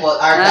 people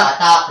are the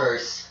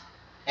attackers,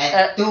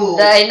 and 2.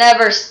 I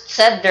never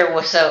said there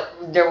was a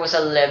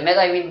limit.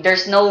 I mean,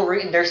 there's no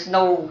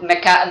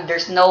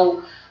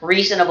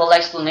reasonable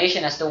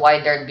explanation as to why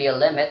there'd be a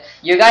limit.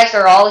 You guys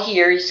are all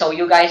here, so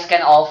you guys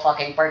can all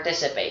fucking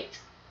participate.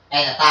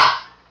 And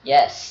attack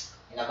Yes.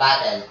 in a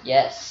battle.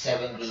 Yes.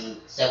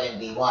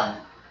 7v1.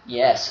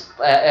 Yes.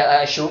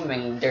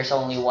 Assuming there's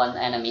only one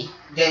enemy.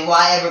 Then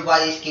why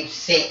everybody keeps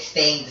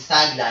staying the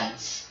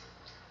sidelines?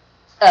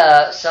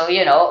 So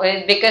you know,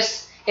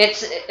 because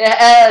it's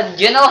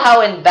you know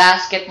how in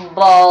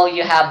basketball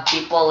you have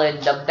people in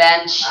the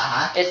bench.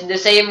 It's the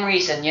same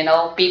reason. You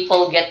know,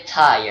 people get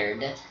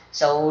tired,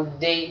 so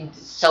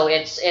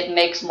it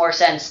makes more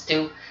sense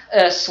to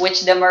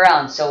switch them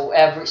around. So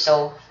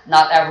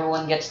not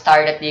everyone gets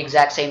tired at the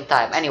exact same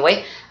time.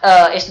 Anyway,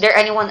 is there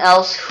anyone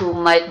else who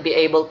might be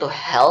able to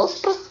help?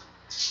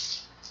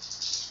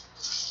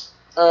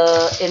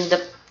 In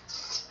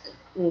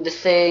the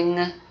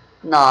thing,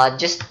 nah,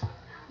 just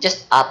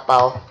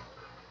Apao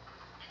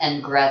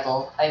and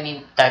Gretel. I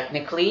mean,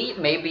 technically,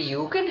 maybe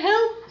you can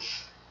help.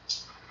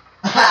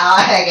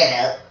 I can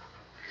help.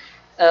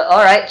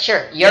 All right,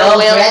 sure. You're No,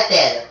 will.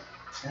 Gretel.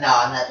 No,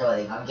 I'm not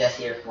rolling. I'm just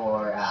here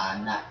for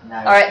not.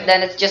 All right,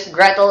 then it's just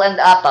Gretel and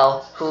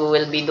Apao who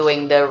will be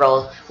doing the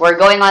role. We're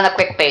going on a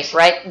quick pace,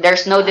 right?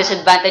 There's no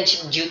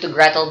disadvantage due to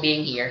Gretel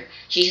being here.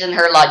 She's in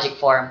her logic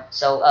form,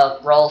 so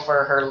roll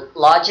for her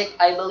logic,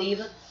 I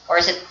believe, or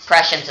is it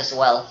prescience as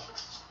well?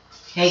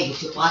 Hey, you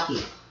should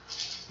party.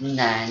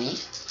 Nani?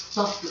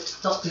 Talk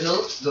to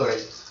those girl.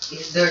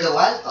 Is there the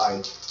wild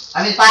card?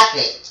 I mean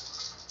Patrick.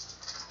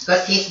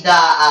 Because he's the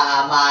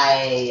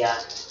my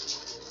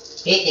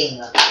hitting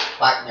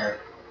partner.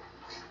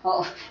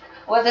 Oh,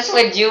 what is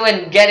with you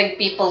and getting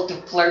people to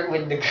flirt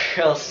with the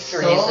girls?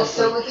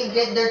 So we can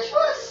get their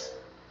trust.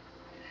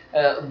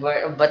 But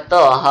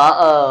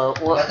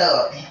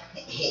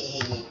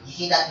Hey, you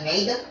see that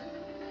maid?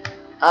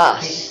 Ah.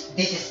 This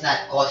is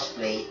not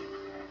cosplay.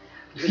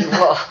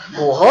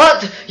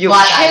 What? You're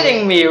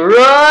kidding me,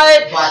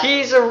 right?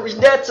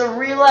 That's a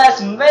real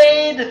ass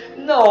maid?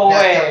 No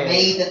way. That's a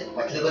maid,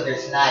 but look at their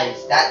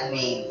knives. That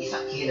maid is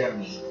a killer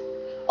maid.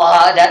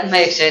 That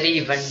makes it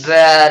even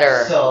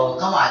better. So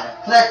come on,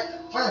 flirt.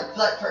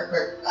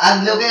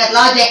 I'm looking at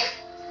logic.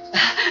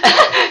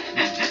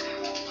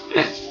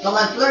 Come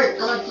on, flirt.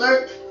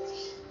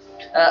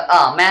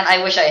 Oh man, I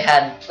wish I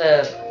had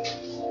the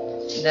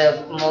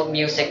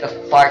music of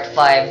part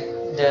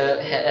 5,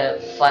 the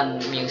fun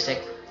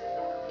music.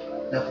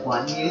 The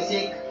fun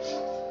music?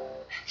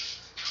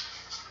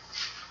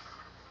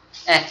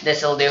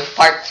 This'll do.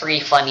 Part 3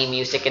 funny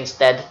music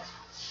instead.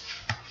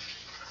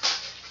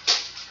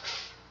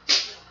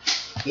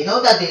 You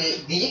know that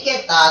did you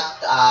get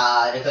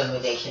that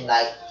recommendation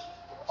like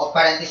or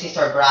parentheses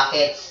or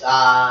brackets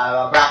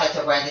or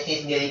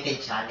parentheses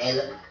deleted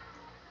channel?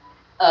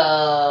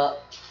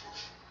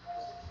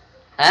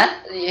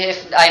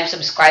 If I'm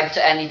subscribed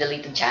to any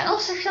deleted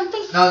channels or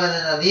something? No.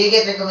 Do you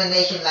get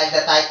recommendation like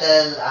the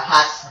title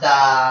has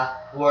the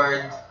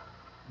word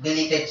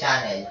deleted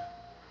channel?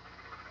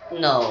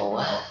 No.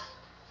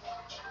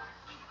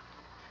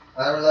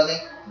 What are we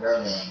loading?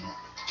 Rolling.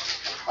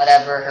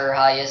 Whatever her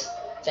highest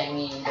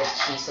thingy that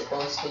she's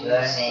supposed to use.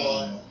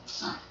 Learning.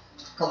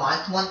 Come on,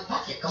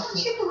 Patrick, come on,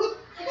 you can do it.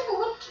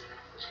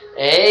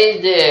 Hey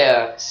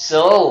there,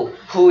 so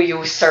who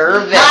you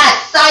serving?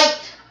 Sight!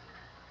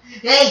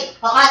 Hey,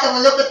 Akasa,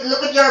 look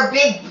at your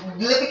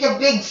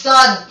big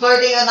son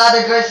flirting on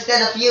other girls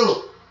instead of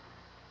you.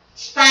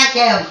 Spank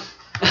him.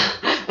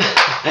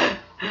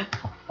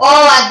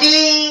 Oh, a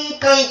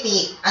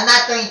D20.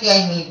 Not 20,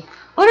 I mean.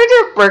 What are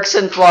their perks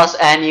and flaws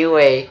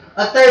anyway?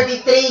 A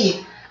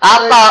 33.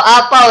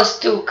 Apao's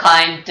too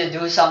kind to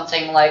do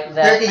something like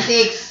that.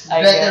 36.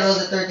 I Better guess. roll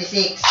the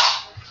 36.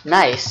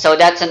 Nice. So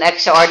that's an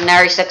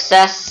extraordinary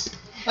success.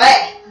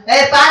 Hey,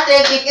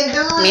 Patrick, you can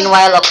do it.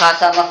 Meanwhile,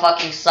 Okasama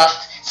fucking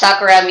sucked.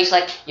 Sakurami's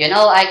like, you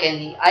know,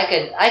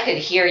 I could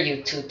hear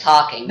you two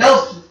talking.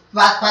 No,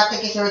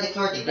 Patrick is already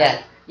flirting.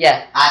 Right?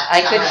 Yeah.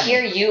 I could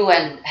hear you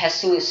and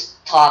Jesus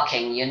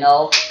talking, you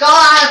know. Go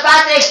on,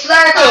 Patrick,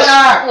 flirt on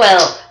her.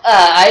 Well,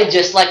 I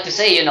just like to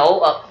say, you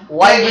know,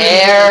 white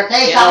hair.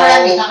 Hey, you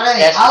Sakurami,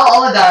 know,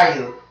 how old are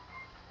you?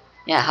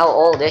 Yeah, how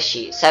old is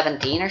she?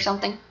 17 or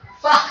something?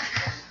 Fuck.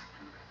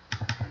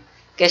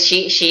 Because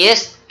she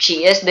is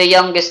the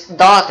youngest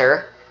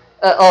daughter.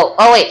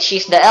 Oh wait,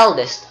 she's the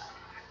eldest.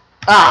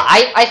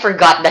 I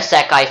forgot the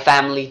Sekai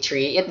family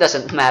tree. It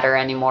doesn't matter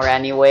anymore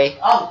anyway.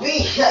 Oh,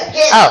 please, get.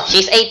 Oh,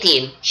 she's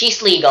 18.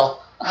 She's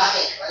legal.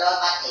 Patrick, hello,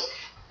 Patrick.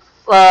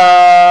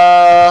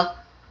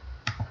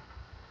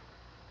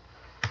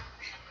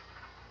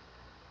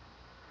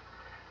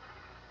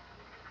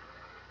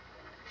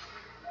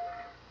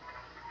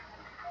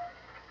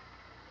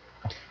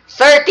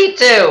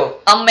 32.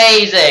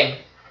 Amazing.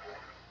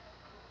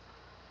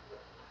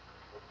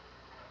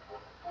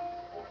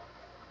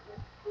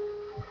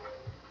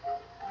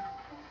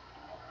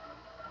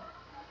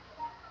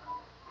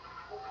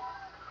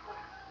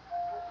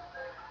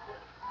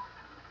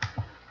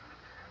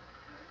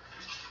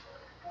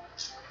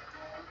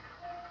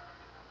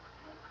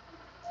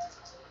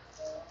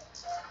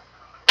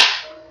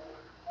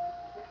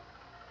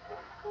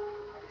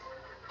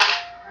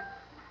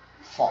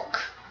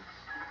 Fuck.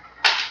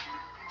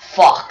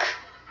 Fuck.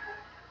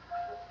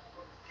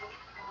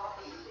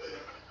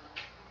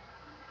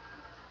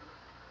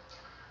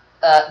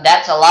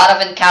 That's a lot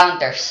of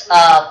encounters.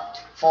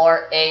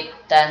 4, 8,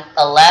 10,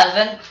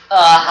 11.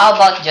 How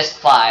about just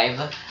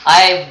 5?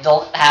 I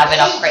don't have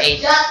enough for 8.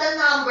 It's just a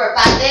number,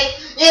 Patrick.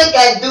 You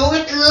can do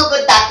it. Look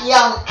at that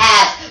young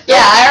ass.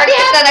 Yeah, I already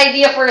had an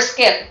idea for a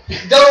skip.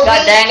 Don't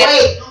God dang it.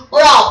 wait.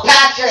 Bro,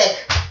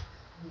 Patrick.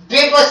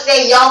 People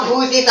say young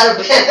pussies are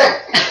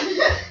better.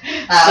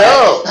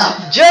 So,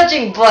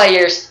 judging by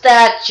your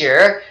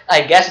stature,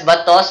 I guess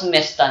Batos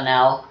Mista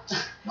now.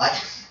 What?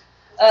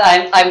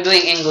 I'm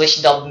doing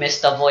English dub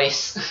Mista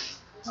voice.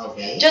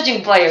 Okay.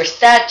 Judging by your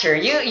stature,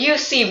 you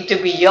seem to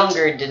be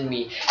younger than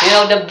me. You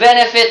know, the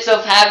benefits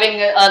of having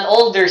an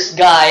older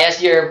guy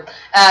as your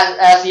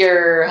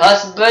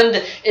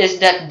husband is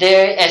that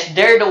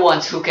they're the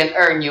ones who can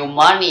earn you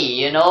money.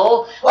 You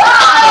know.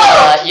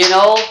 Wow! You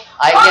know,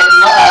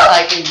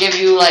 I can give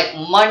you like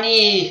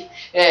money.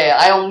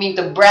 I don't mean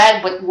to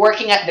brag, but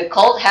working at the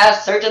cult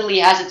certainly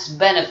has its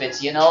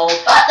benefits. You know.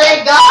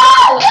 Patrick, go!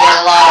 Get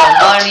a lot of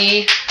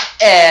money.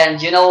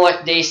 And you know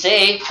what they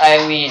say?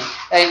 I mean,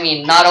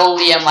 not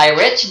only am I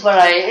rich, but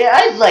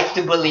I'd like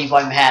to believe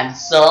I'm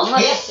handsome.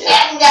 He's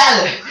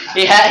single.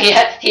 He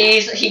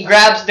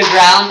grabs the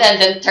ground and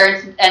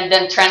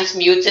then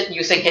transmutes it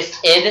using his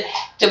id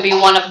to be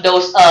one of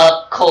those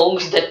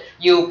combs that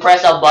you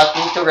press a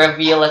button to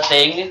reveal a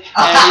thing, and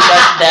he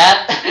does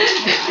that.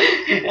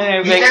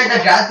 And You turn the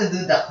ground to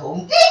do the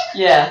home thing?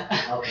 yeah.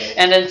 Okay.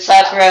 And then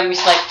Sakuram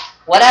is like,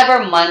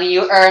 whatever money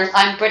you earn,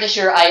 I'm pretty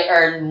sure I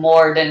earn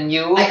more than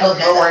you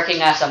for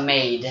working as a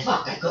maid.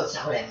 Fuck, I got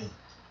Sakurami.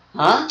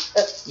 Huh?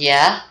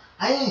 Yeah?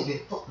 I don't even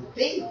fucking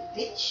pay you,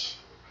 bitch.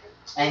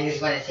 And he's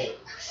gonna say,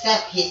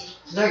 accept his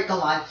flirt,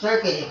 come on,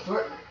 flirt with him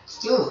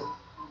too.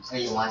 So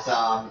you want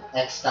some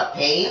extra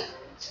pay?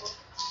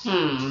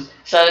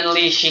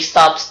 Suddenly she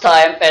stops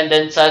time, and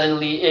then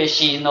suddenly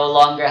she no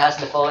longer has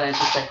the phone, and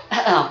she's like,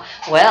 oh,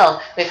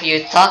 well, if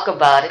you talk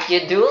about it,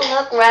 you do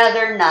look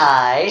rather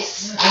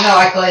nice. No,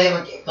 I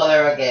call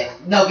her again.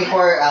 No,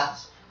 before,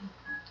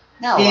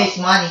 No. finish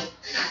money.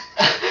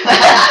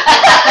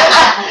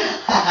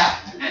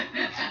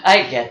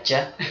 I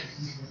getcha.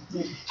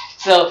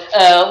 So,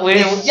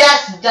 It's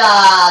just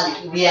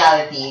the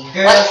reality.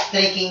 Girls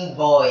tricking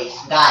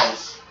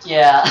guys.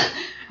 yeah,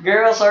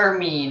 girls are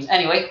mean.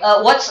 Anyway,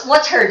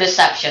 what's her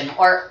deception?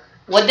 Or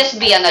would this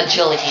be an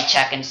agility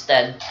check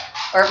instead?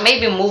 Or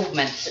maybe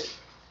movement?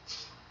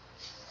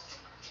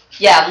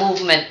 Yeah,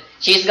 movement.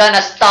 She's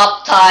gonna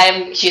stop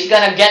time. She's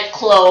gonna get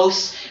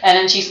close, and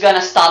then she's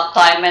gonna stop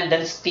time, and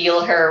then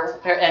steal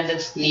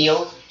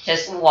steal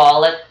his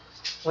wallet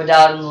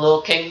without him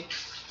looking.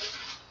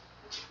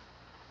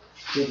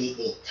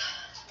 2d8.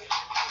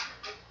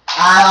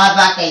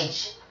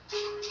 Advantage.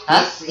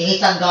 Huh?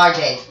 He's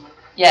unguarded.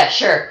 Yeah,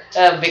 sure.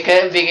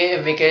 Because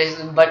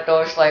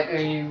Bato's like,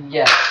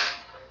 yeah.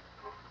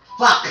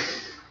 Fuck!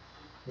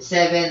 A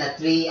 7, a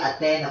 3, a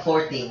 10, a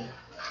 14.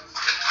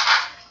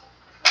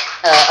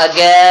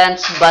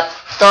 Against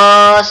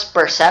Bato's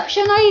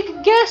perception,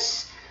 I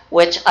guess,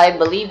 which I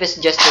believe is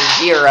just a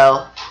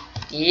 0.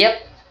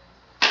 Yep.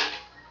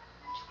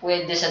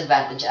 With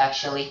disadvantage,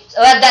 actually.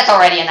 Well, that's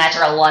already a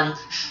natural 1.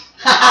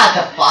 Haha,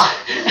 the fuck?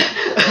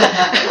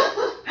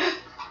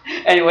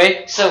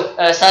 Anyway, so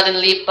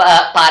suddenly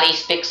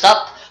Paris picks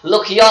up.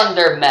 Look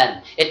yonder,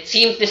 men. It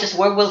seems this is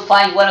where we'll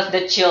find one of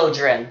the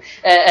children.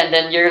 And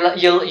then you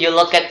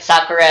look at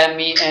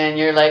Sakurami, and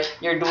you're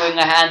doing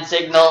a hand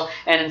signal,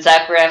 and then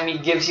Sakurami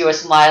gives you a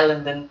smile,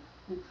 and then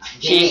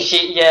she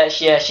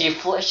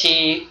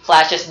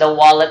flashes the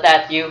wallet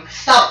at you.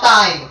 Stop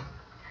time!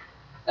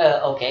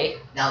 Okay.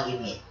 Now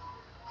give me it.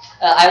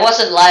 I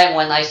wasn't lying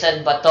when I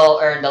said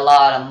Bato earned a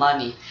lot of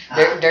money.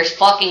 There's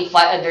fucking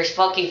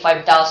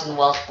 5,000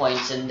 wealth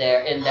points in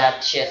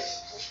that shit.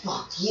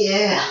 Fuck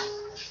yeah!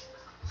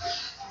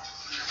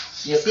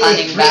 You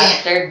cunning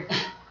bastard.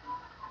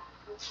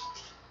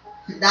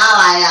 Now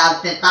I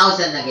have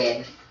 10,000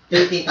 again.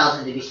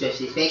 13,000 to be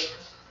specific.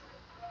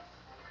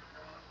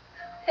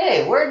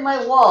 Hey, where'd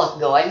my wallet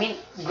go? I mean,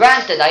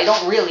 granted, I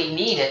don't really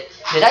need it.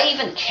 Did I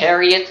even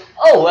carry it?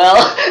 Oh well.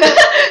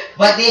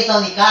 But this is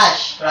only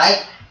cash,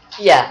 right?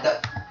 Yeah.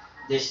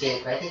 There's still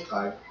a credit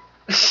card.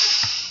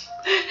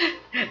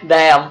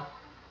 Damn.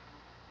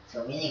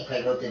 So meaning if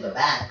I go to the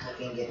bank, I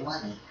can get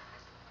money.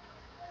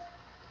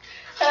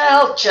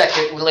 I'll check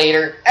it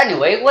later.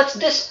 Anyway, what's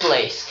this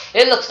place?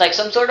 It looks like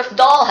some sort of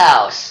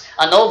dollhouse.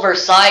 An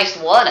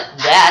oversized one at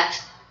that.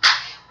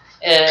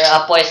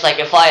 Apoy's like,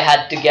 if I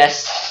had to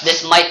guess,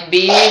 this might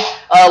be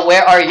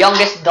where our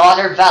youngest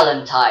daughter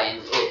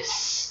Valentine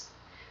is.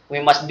 We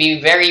must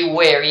be very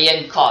wary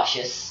and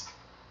cautious.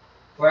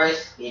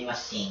 First, we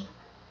must sing.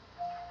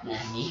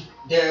 Nani?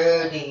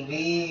 Dirty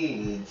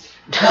deeds.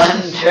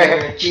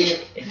 Thunder.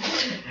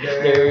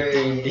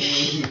 Dirty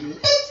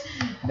deeds.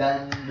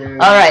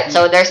 Alright,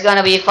 so there's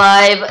gonna be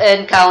 5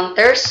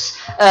 encounters,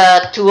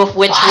 2 of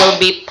which will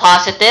be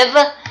positive,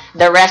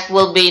 the rest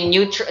will be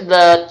neutral,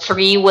 the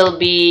 3 will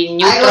be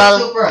neutral. I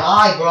rolled super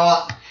high,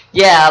 bro.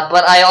 Yeah,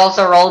 but I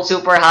also rolled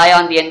super high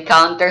on the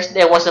encounters.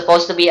 There was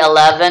supposed to be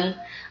 11,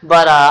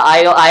 but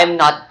I'm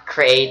not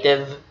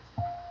creative.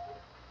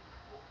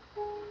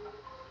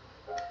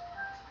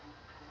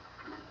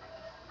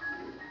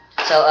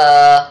 So,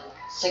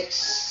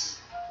 6.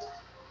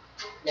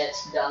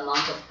 That's the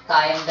amount of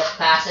time that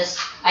passes.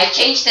 I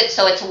changed it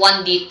so it's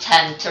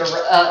 1d10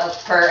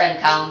 per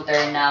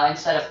encounter now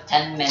instead of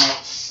 10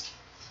 minutes.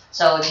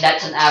 So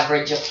that's an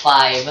average of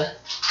 5,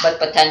 but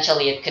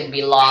potentially it could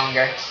be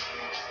longer.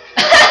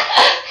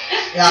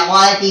 Yeah,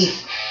 quality.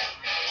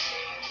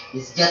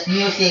 It's just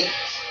music.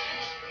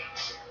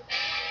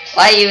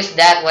 Why use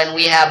that when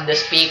we have the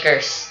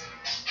speakers?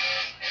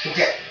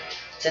 Okay.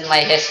 It's in my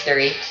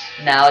history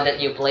now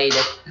that you played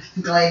it.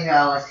 Glad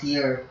I was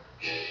here.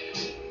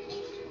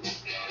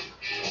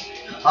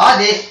 Oh,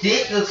 this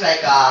looks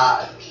like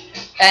a...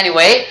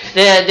 Anyway,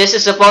 this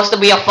is supposed to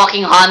be a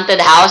fucking haunted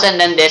house, and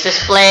then this is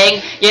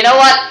playing. You know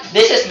what?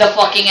 This is the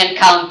fucking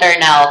encounter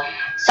now.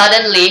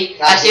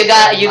 Suddenly, as you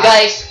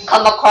guys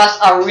come across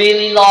a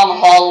really long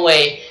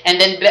hallway,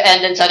 and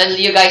then suddenly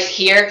you guys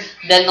hear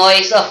the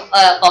noise of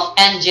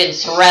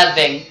engines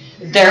revving.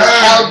 There's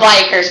hell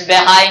bikers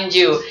behind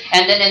you,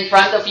 and then in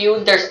front of you,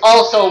 there's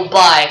also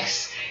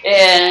bikes.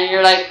 And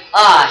you're like,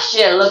 ah,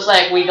 shit, it looks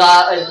like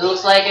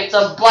it's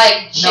a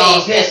bike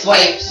chase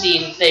escape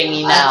scene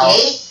thingy now. A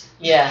chase?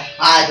 Yeah.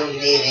 I don't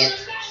believe it.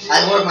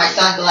 I wore my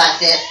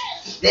sunglasses,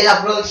 then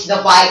approached the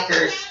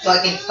bikers so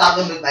I can stop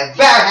them with my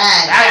bare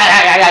hands.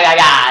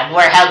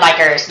 We're hell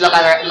bikers. Look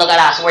at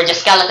us. We're just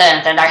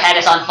skeletons, and our head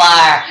is on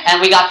fire, and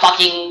we got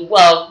fucking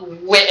we're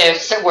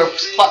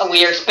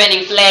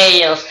spinning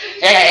flails.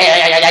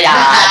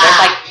 There's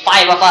like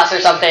 5 of us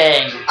or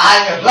something.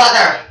 I'm your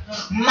brother,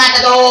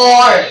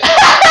 Matador.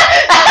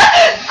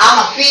 I'm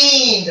a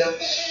fiend.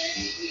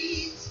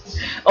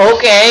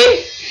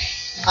 Okay.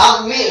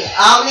 How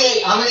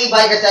many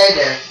bikers are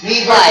there?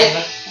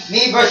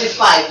 Me versus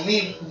 5.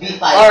 Me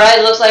v5.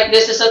 Alright, looks like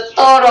this is a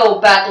Toro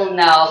battle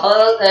now.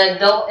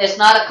 It's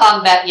not a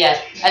combat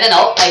yet. I don't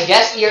know. I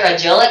guess your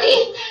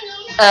agility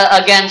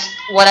against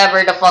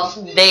whatever the fuck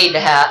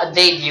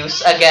they'd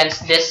use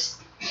against this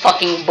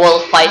fucking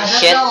bullfight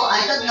shit.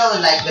 I don't know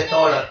like the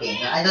Toro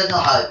thing. I don't know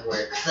how it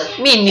works.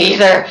 Me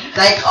neither.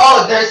 Like,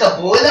 oh, there's a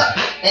bull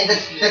and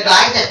the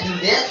guy that do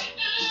this.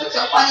 What's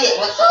so funny?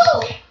 What's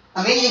so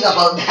amazing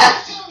about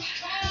that?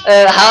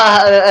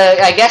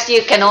 I guess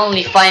you can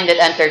only find it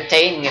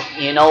entertaining if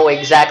you know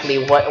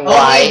exactly why.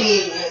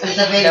 Maybe it's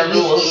a very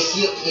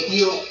risky if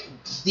you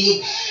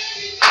did.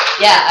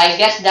 Yeah, I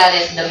guess that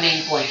is the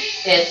main point.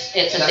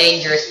 It's a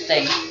dangerous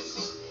thing.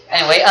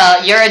 Anyway,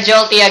 your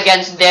agility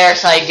against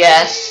theirs, I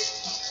guess.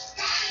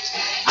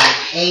 An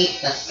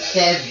 8, a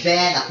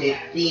 7, a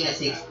 15, a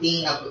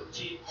 16, a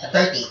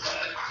 30.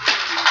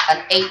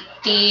 An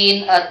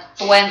 18, a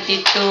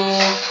 22.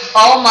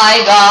 Oh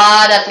my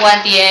god, a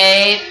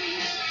 28.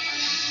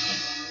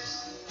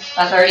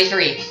 A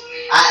 33.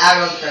 I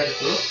rolled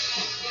 32.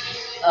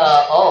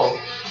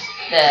 Oh.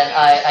 Then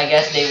I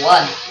guess they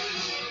won.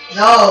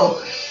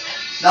 No!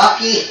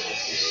 Lucky!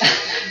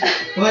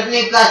 Put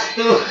me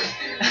 +2.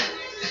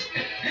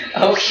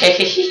 Okay.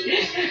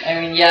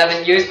 I mean, you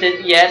haven't used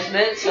it yet,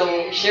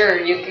 so sure,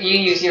 you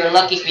use your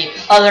lucky feat.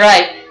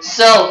 Alright,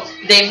 so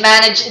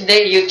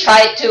you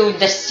try to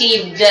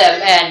deceive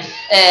them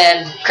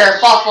and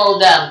kerfuffle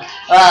them.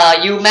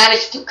 You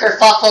managed to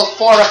kerfuffle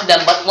 4 of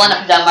them, but one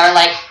of them are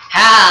like,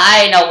 ha,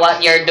 I know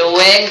what you're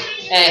doing.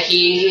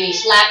 He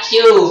slaps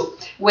you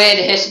with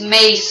his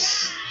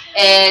mace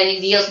and he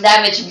deals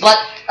damage, but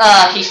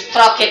he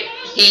struck it.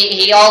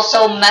 He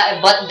also,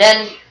 but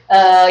then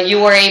you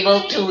were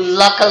able to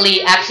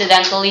luckily,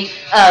 accidentally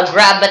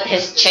grab at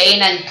his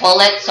chain and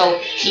pull it, so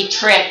he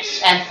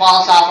trips and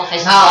falls off of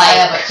his bike. I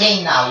have a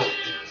chain now.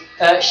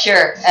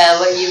 Sure,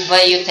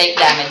 but you take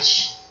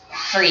damage.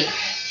 3.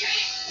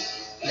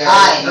 It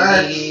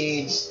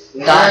hurts.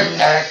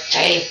 Thunder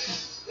chain.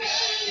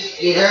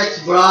 It hurts,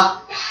 bro.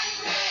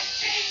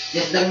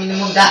 Just the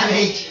minimum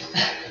damage.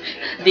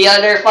 The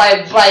other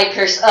 5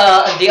 bikers,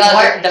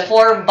 the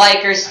 4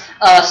 bikers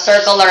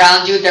circle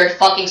around you. They're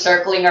fucking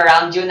circling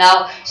around you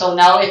now. So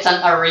now it's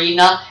an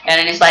arena, and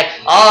then it's like,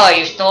 oh,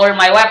 you stole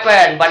my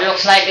weapon, but it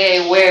looks like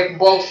we're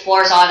both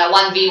forced on a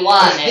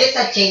 1v1. Is this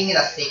a chain with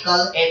a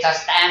sickle? It's a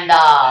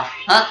standoff.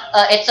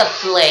 Huh? It's a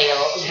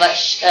flail, but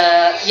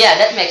yeah,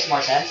 that makes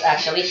more sense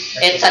actually.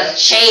 It's a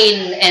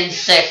chain and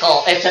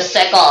sickle. It's a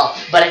sickle,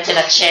 but it's in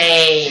a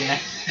chain.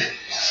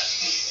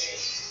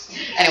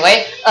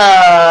 Anyway,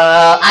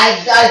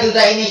 I do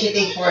the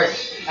initiative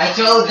first. I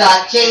throw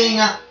the chain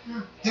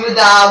to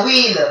the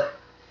wheel.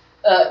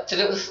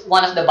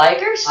 one of the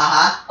bikers?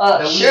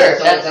 The Sure. wheel,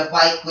 so the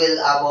bike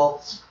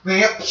will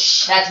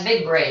That's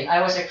big brain.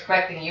 I was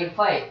expecting you'd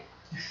fight.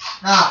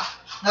 No,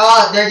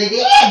 they're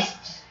the ends.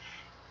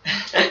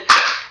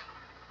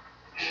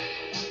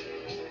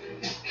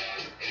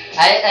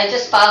 I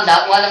just found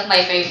out one of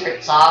my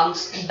favorite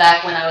songs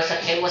back when I was a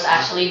kid was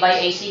actually by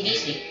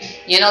AC/DC.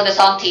 You know the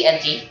song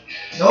TNT?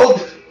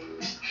 Nope.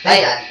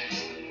 Play that.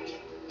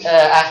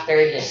 After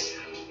this.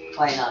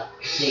 Why not?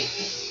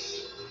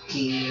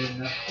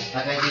 16,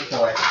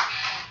 24.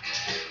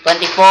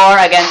 24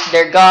 against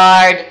their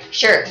guard.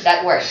 Sure,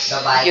 that works.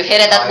 The bike You hit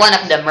it at guard. one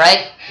of them,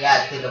 right?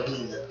 Yeah, to the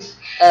wheel.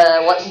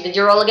 What did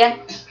you roll again?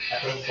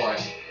 24.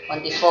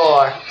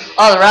 24.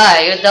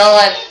 Alright, you dealt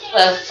like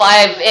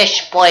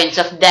 5-ish points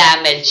of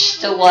damage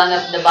to one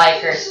of the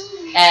bikers.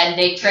 And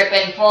they trip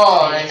and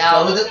fall. And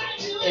now. The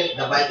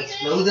bike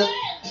explode.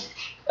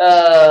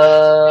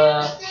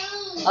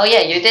 Oh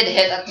yeah, you did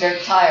hit at their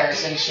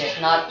tires and shit,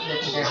 not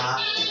their.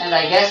 And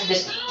I guess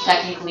this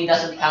technically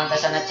doesn't count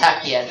as an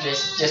attack yet.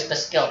 This is just a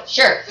skill.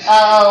 Sure,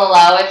 I'll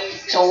allow it.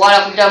 So one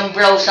of them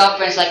blows up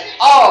and it's like,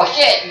 oh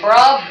shit,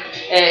 bro.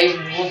 It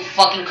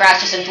fucking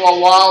crashes into a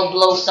wall,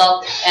 blows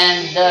up,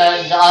 and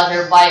the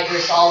other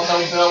bikers also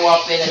blow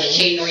up in a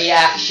chain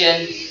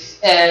reaction.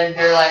 And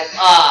they're like,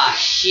 ah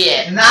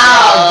shit.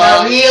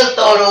 Now the real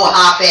Toro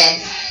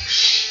happens.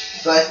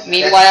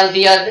 Meanwhile,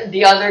 the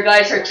other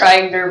guys are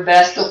trying their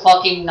best to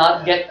fucking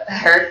not get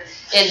hurt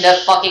in the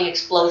fucking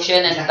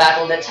explosion and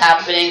battle that's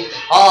happening.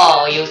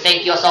 Oh, you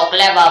think you're so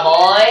clever,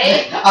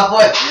 boy?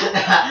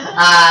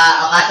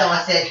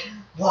 Okasama said,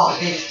 wow,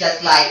 this is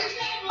just like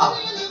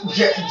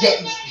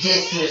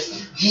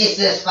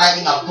Jesus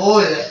fighting a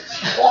bull.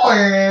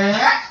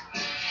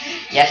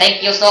 You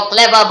think you're so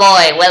clever,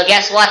 boy? Well,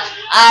 guess what?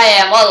 I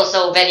am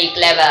also very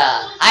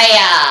clever.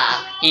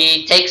 Hiya!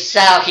 He takes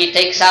out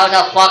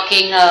a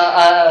fucking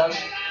I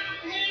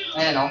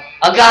don't know,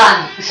 a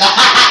gun,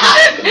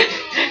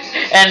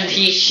 and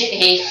he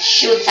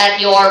shoots at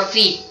your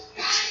feet.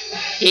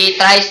 He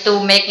tries to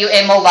make you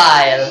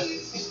immobile.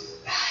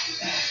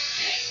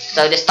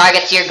 So this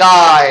targets your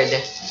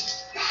guard.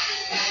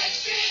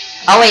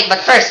 Oh wait, but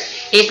first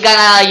he's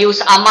gonna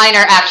use a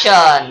minor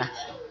action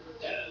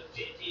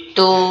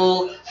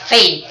to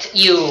feint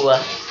you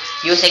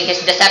using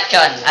his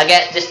deception.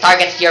 Again, this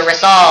targets your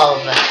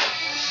resolve.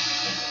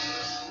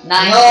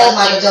 9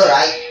 plus 6.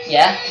 Right?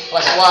 Yeah,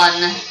 plus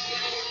 1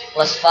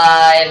 plus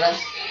 5.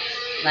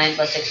 9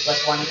 plus 6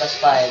 plus 1 plus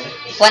 5.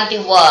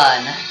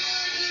 21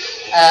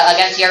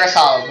 against your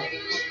resolve.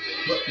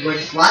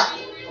 What?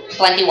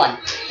 21.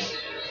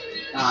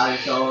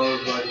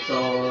 Resolve.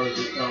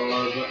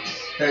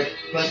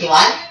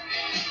 21?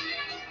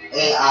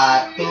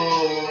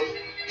 2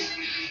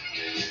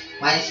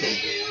 minus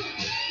 3.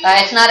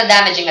 It's not a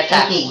damaging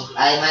attack.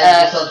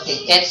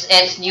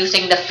 It's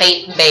using the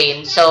Fate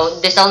Bane, so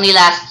this only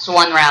lasts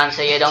 1 round,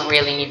 so you don't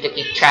really need to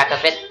keep track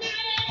of it.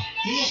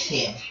 This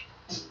is him.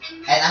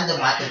 And I'm the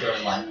Matador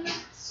one.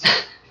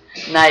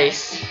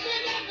 Nice.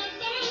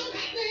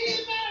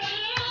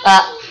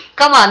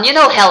 Come on, you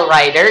know Hell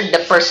Rider, the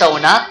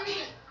persona?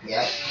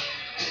 Yeah.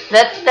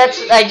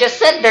 That's I just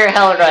said they're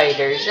Hell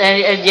Riders,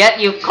 and yet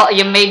you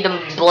made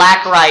them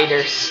Black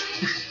Riders.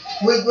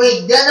 Wait,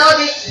 no,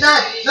 this is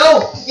not.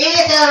 No, it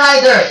is Hell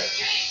Rider.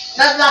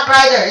 Not Black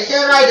Rider, it's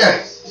Hell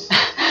Rider.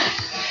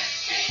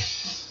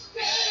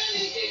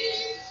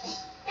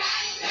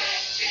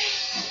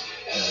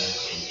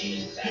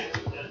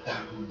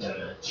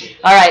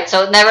 All right,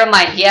 so never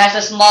mind. He has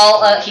a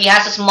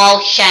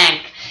small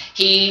shank.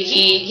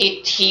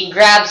 He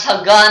grabs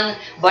a gun,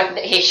 but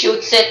he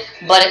shoots it,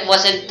 but it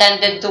was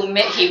intended to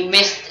he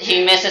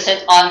misses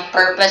it on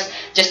purpose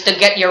just to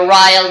get you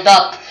riled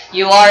up.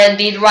 You are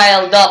indeed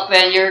riled up,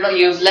 and you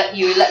let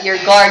your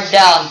guard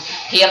down.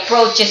 He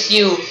approaches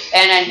you,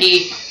 and then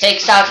he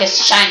takes out his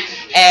shank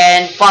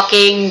and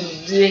fucking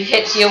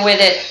hits you with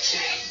it.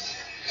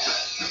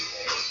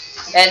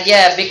 And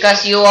yeah,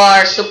 because you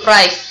are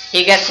surprised,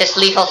 he gets his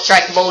lethal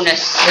strike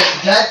bonus.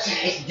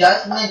 It's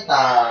judgment,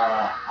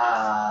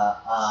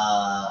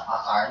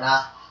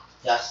 Akarna.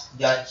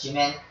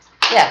 Judgment.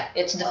 Yeah,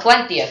 it's the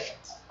 20th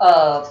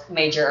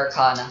major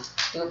arcana.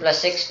 2 plus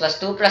 6 plus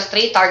 2 plus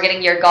 3,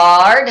 targeting your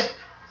guard.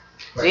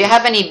 Do you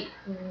have any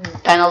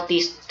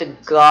penalties to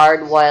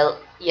guard while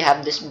you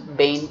have this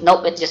Bane?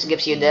 Nope, it just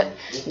gives you the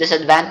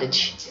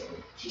disadvantage.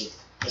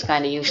 It's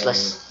kind of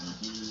useless.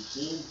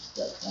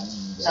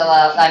 So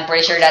I'm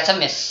pretty sure that's a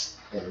miss.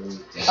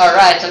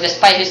 Alright, so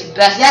despite his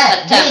best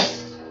attempt...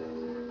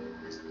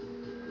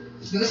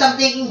 Miss. Because I'm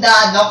taking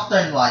the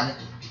Nocturne one.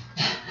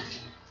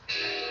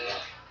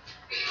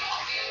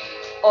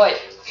 Oi.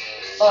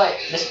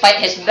 Despite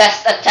his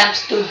best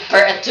attempts to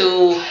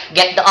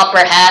get the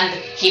upper hand,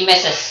 he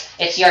misses.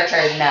 It's your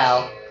turn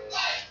now.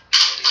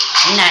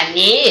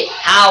 Nani?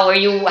 How are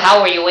you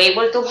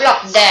able to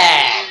block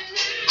that?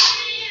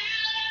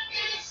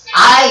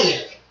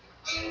 I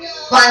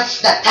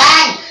punch the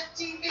tank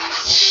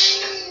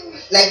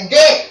like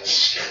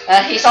this.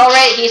 He's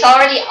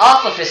already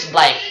off of his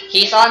bike.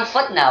 He's on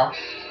foot now.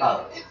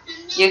 Oh.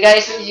 You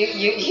guys,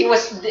 he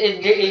was,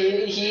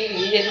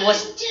 it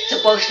was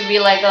supposed to be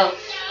like a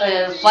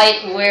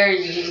fight where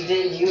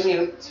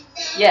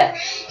yeah.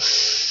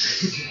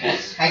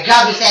 I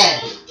grab his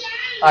hand.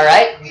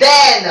 Alright.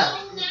 Then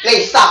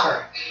play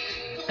soccer.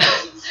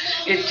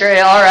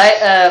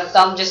 Alright,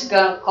 I'm just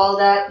gonna call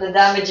that the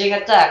damaging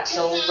attack,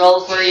 so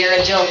roll for your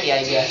agility,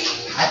 I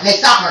guess. I play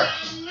soccer.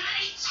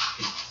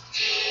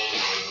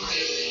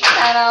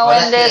 I know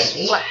What in does this it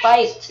mean?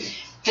 fight.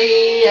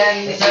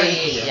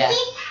 TNT. Yeah.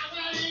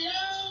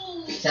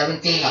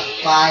 17 of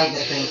 5,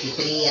 a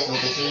 23, a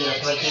 23, a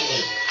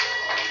 28.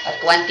 A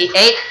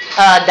 28.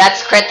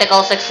 That's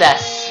critical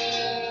success.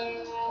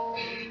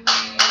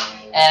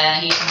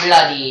 And he's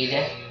bloodied.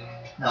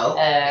 No.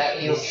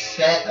 You. He's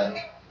skeleton.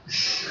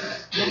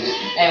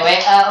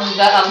 Anyway, I'm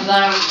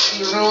gonna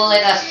rule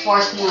it as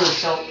force move.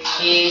 So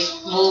he's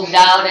moved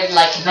out and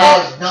like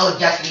that. No,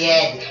 just the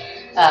head.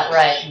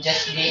 Right,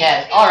 just the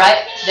head.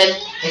 Alright, then.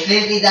 It's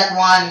literally that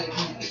one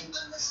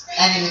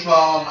enemy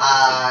from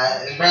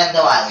Breath of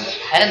the Wild.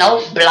 I don't know,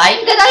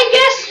 blinded, I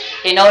guess?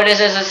 He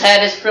notices his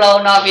head is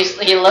blown off,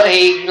 he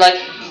like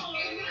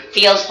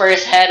feels for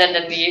his head and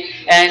then he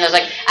was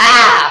like,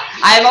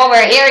 I'm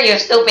over here, you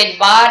stupid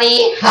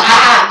body!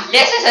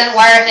 This isn't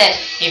worth it!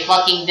 He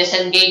fucking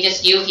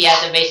disengages you, he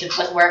has evasive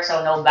footwork,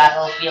 so no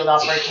battlefield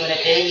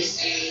opportunities.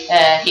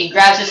 He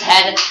grabs his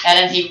head and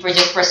then he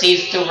just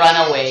proceeds to run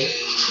away.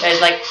 He's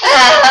like,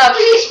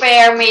 please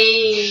spare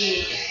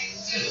me!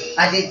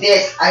 I did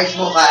this. I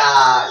smoke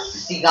a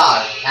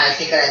cigar. Not a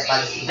cigarette,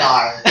 but a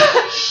cigar.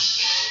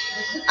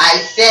 I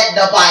set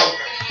the bike.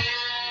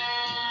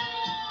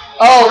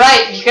 Oh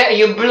right,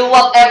 you blew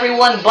up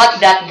everyone but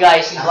that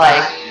guy's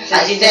bike.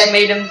 Since you just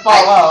made him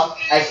fall off.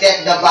 I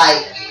set the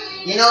bike.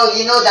 You know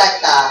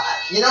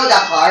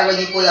the car when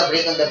you pull a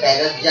brake on the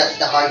pedal, just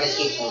the car just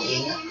keeps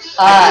moving.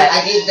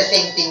 I did the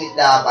same thing with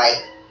the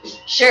bike.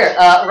 Sure.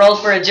 Roll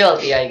for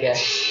agility, I guess.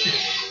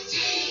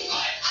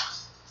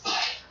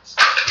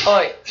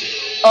 Oi.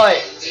 Oi.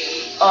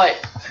 Oi.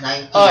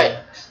 19. Oi.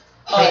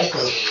 22.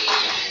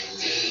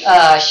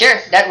 Sure,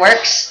 that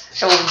works.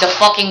 So the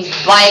fucking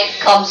bike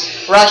comes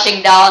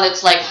rushing down.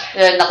 It's like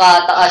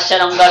nakataas siya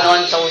ng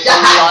ganon, so it's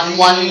only on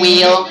one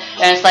wheel,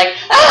 and it's like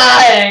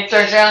and it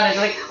turns around and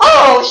it's like,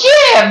 oh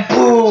shit,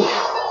 boo.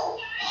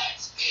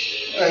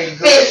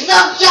 It's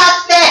not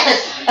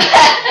justice.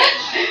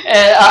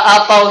 And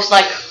Apo's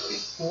like,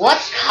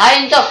 what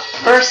kind of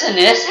person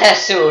is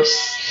Jesus?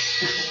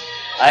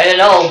 I don't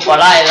know, but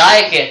I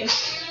like it.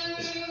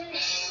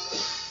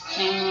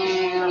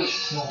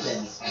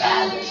 Smoking is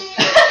bad.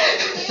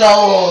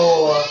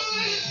 So,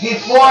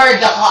 before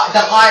the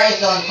car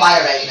is on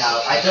fire right now,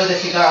 I throw the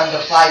cigar on the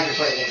fire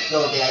before it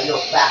explodes, then I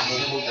look back,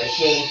 then remove the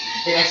shade,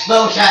 then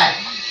explosion!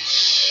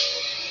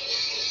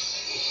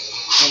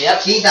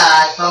 Yep. See,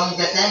 the song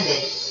just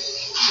ended.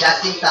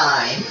 Just in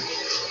time.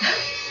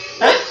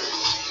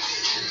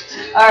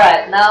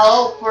 Alright,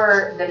 now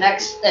for the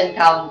next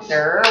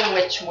encounter,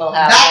 which will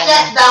happen. That's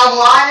just the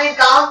one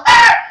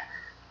encounter!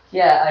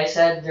 Yeah, I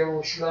said there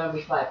was going to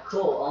be 5.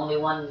 Cool, only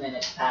 1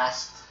 minute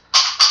passed.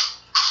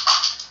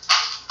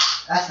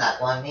 That's not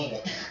 1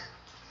 minute.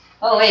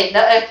 Oh wait,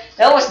 that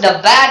was the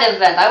bad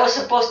event. I was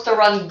supposed to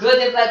run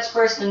good events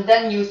first and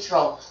then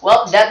neutral.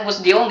 Well, that was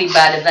the only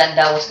bad event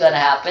that was gonna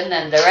happen,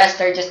 and the rest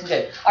are just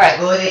good. Alright.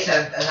 Good is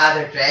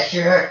another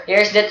treasure.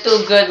 Here's the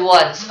 2 good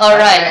ones.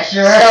 Alright.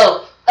 Treasure.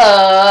 So,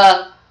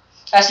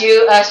 as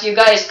you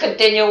guys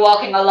continue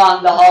walking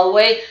along the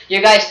hallway,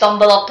 you guys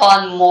stumble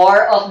upon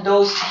more of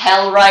those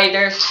Hell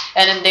Riders,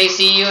 and then they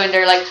see you and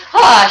they're like,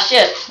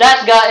 shit,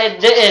 that guy,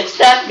 it's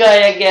that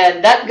guy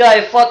again. That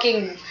guy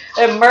fucking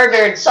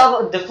murdered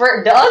some the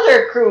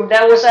other crew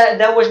that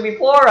was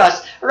before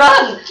us.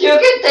 Run! You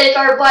can take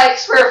our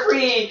bikes for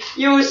free.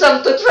 Use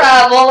them to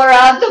travel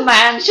around the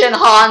mansion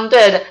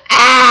haunted.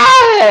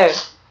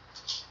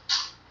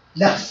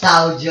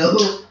 Nostalgia.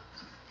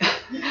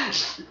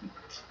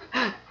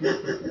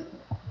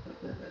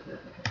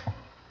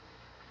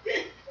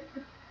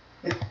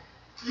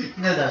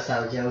 No,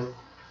 Nostalgia.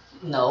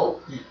 No.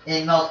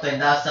 In Milton,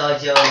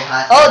 Nostalgia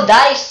has. Oh,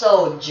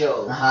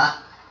 Daisojo.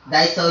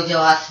 Daisojo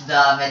has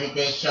the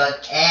meditation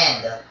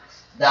and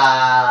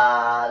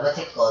the what's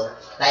it called?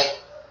 Like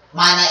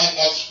mana and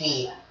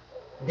HP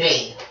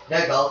drain.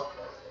 There you go.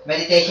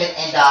 Meditation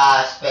and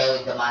the spell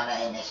with the mana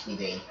and HP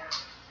drain.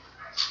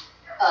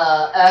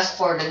 As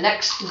for the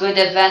next good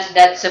event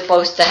that's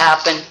supposed to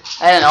happen,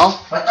 I don't know.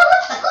 What's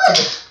the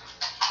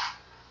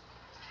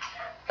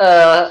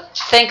good?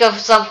 Think of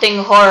something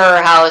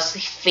horror house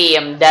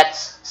theme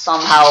that's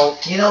somehow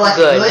You know what's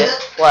good. good?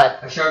 What?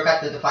 A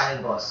shortcut to the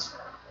final boss.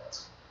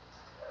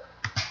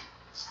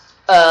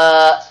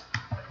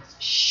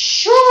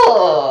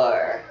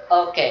 Sure.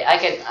 Okay, I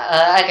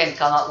can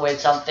come up with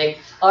something.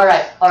 All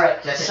right.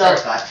 Just a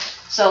shortcut.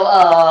 So,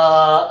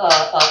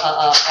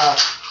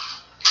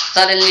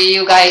 suddenly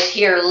you guys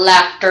hear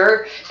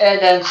laughter, and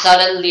then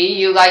suddenly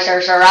you guys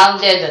are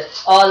surrounded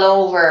all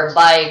over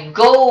by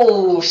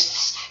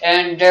ghosts,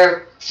 and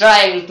they're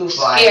trying to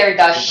scare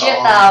the shit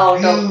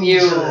out of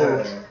you.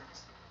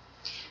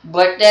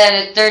 But then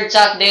it turns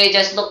out they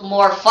just look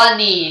more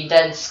funny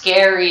than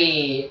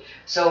scary.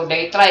 So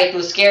they try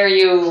to scare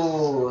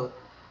you.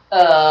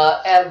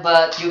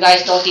 But you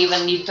guys don't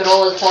even need to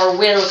roll for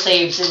will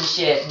saves and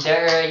shit.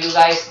 You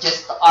guys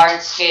just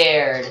aren't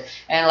scared.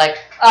 And like,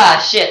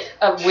 shit,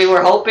 we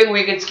were hoping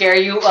we could scare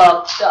you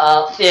up.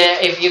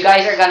 If you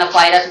guys are gonna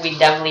fight us, we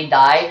definitely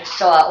die.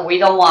 So we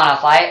don't wanna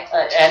fight.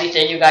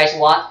 Anything you guys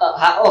want.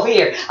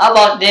 Here, how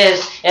about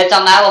this? It's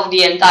a map of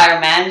the entire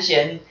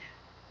mansion.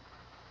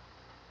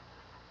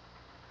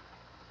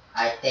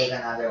 I take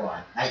another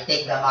one. I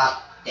take the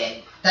map,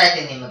 then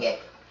threaten him again.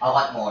 I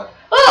want more.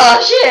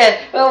 Oh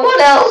shit! What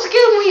else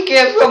can we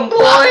get from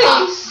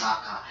boys?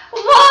 Maka.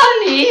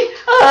 Money!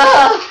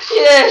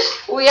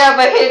 Yes, we have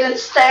a hidden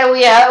stay.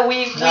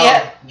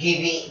 Give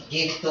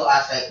it to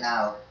us right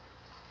now.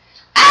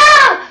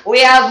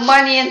 We have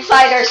money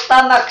inside our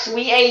stomachs.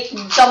 We ate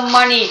some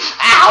money.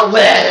 Ow!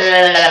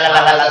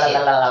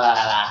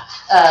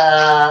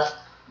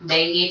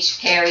 They each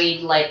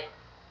carried like,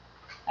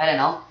 I don't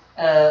know.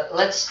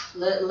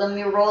 Let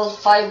me roll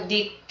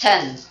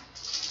 5d10.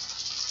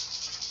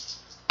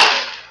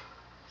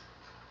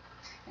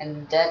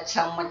 And that's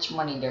how much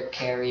money they're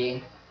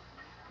carrying.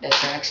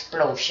 That's an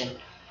explosion.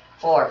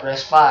 4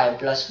 plus 5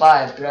 plus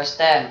 5 plus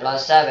 10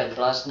 plus 7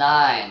 plus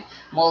 9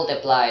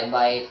 multiplied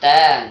by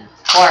 10.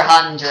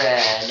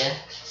 400.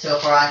 So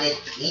 400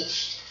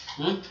 each?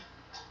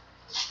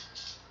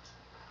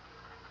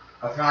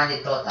 Or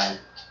 400 total?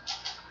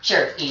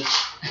 Sure, each.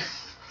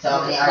 So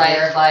how many are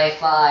there? Multiplied by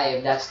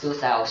 5, that's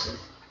 2,000.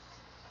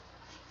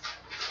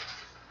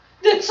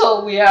 That's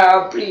all we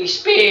are, please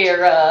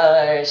spare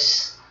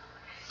us.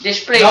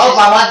 This place Nope,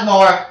 I want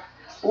more.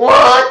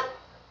 What?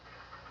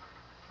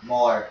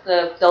 More.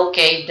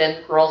 Okay,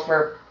 then roll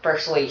for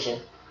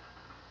persuasion.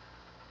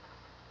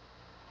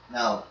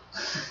 No.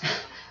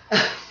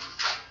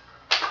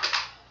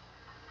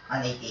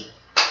 An 18.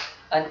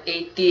 An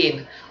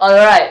 18.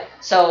 Alright,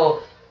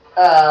 so,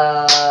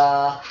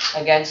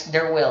 against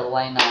their will,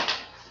 why not?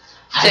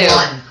 I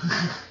won.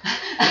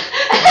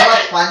 You know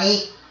what's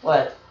funny?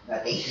 What?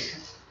 Nothing.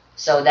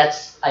 So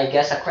that's, I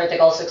guess, a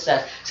critical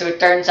success. So it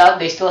turns out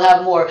they still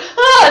have more.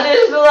 This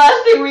is the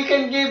last thing we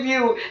can give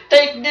you.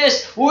 Take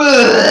this.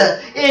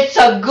 It's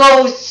a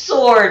ghost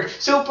sword.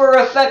 Super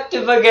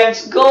effective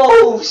against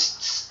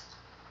ghosts.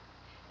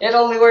 It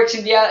only works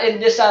in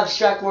this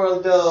abstract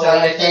world, though. So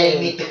you're telling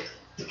me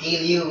to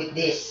kill you with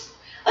this?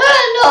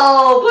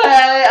 No, but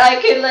I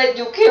can let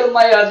you kill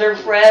my other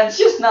friends,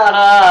 just not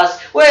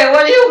us. Wait,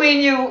 what do you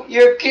mean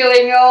you're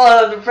killing all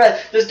other friends?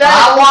 Does that?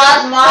 I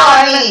want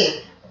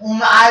money.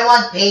 I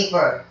want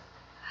paper.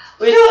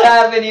 We don't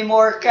have any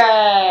more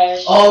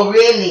cash. Oh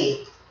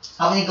really?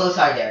 How many ghosts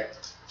are there?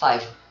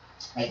 5.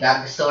 I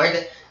grab the sword,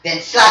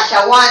 then slash.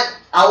 I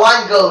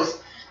want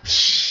ghost.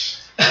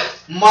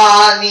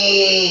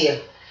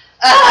 Money.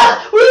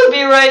 We'll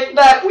be right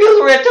back.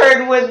 We'll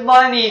return with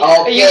money.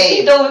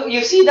 Okay.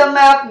 You see the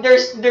map?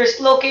 There's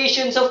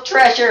locations of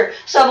treasure.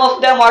 Some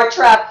of them are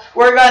trapped.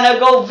 We're gonna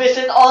go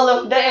visit all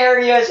of the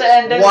areas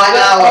and then 1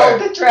 get hour. all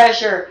the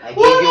treasure. I give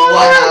you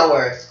 1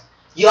 hour.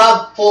 You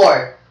have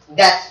 4.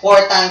 That's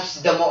 4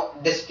 times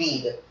the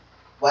speed.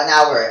 1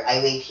 hour. I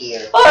wait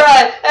here.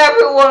 Alright,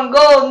 everyone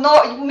go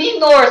north. Me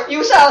north.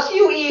 You south.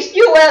 You east.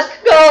 You west.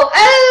 Go.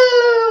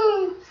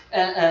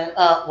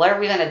 What are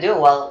we gonna do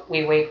while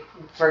we wait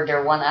for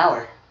their 1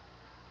 hour?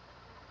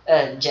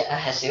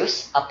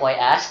 Jesus, Apoy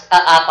asked.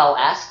 Apaw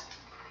asked.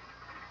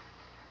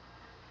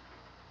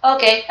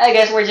 Okay, I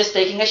guess we're just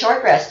taking a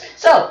short rest.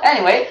 So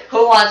anyway,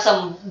 who wants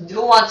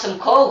some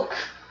coke?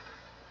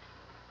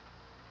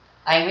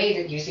 I made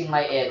it using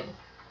my id.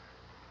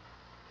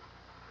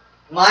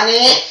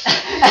 Money.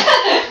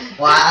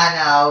 1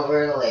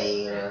 hour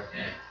later.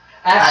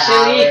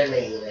 Actually, 1 hour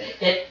later.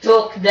 it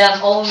took them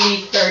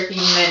only 30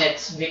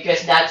 minutes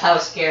because that's how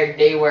scared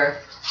they were.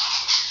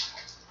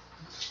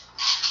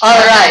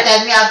 Alright.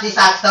 Tell me after this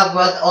Hackstop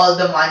world, all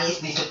the money is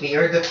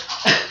disappeared.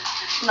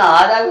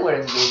 Nah, that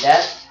wouldn't be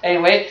that.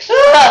 Anyway,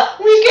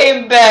 we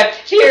came back.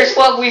 Here's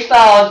what we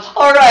found.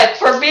 Alright,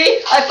 for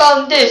me, I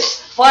found this.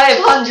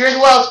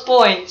 500 wealth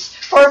points.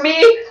 For me,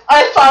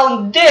 I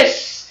found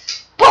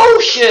this.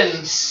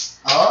 Potions.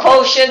 Oh?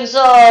 Potions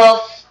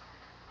of,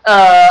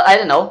 I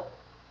don't know.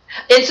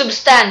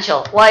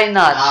 Insubstantial. Why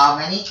not? How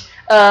many?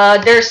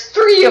 There's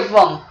 3 of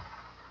them.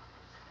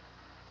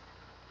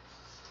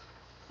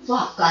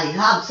 Fuck, I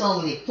have so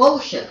many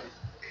potions.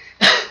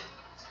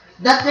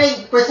 That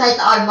thing precise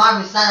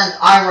armor is not an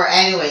armor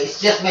anyway, it's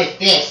just my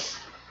fist.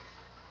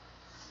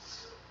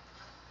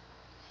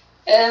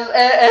 And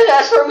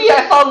as for me,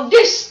 I found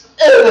this.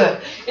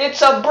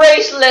 It's a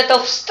bracelet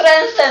of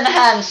strength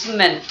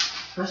enhancement.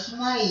 Where's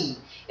my...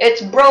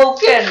 It's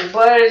broken,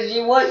 but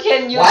what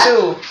can you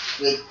do?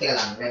 Wait, teka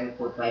lang, let me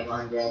put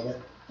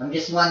 500. I'm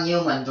just one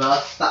human, bro.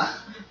 Stop.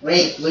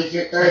 Wait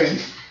your turn.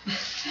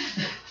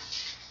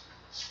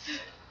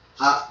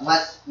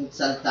 What's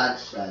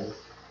insubstantial?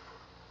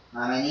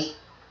 How many?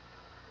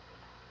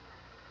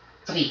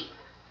 3.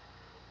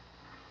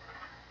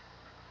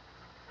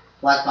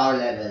 What power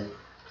level?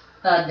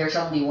 There's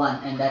only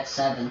one, and that's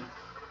 7.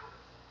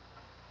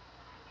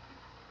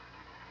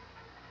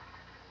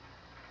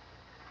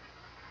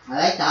 I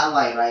like how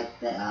I write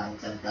the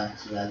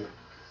insubstantial.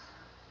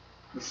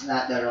 It's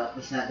not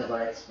the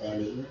correct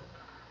spelling.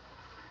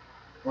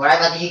 Alright,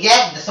 what did you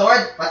get? The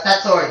sword? What's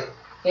that sword?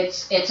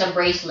 It's a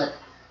bracelet.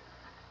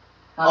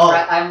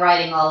 I'm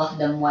writing all of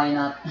them. Why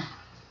not?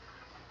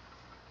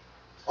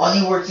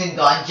 Only works in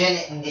dungeon,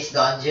 in this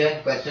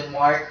dungeon? Question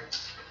mark.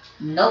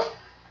 Nope.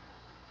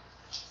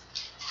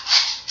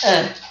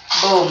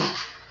 Boom.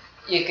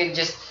 You can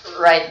just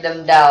write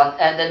them down.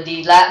 And then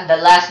the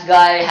last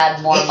guy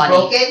had more It's money.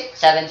 broken?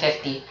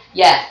 750.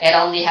 Yeah, it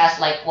only has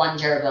like 1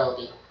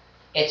 durability.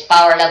 It's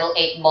power level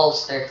 8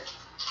 bolster.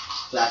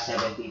 Plus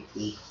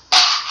 750.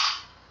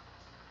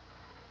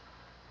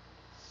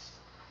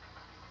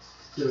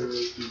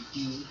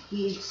 32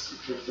 hits.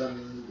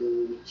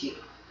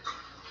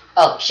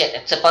 Oh shit,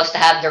 it's supposed to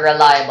have the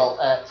reliable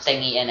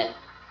thingy in it.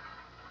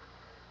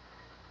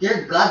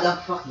 Dear God, I'm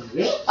fucking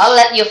rich. I'll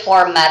let you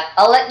format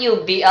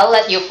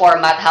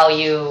how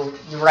you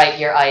write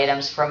your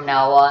items from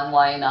now on,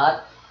 why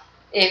not?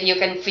 If you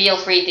can feel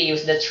free to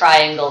use the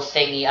triangle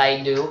thingy I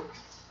do.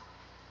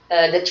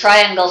 The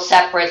triangle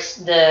separates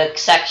the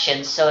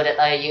sections so that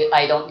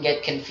I don't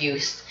get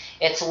confused.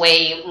 It's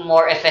way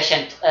more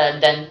efficient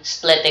than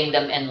splitting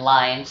them in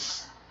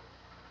lines.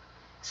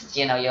 Since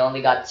you know you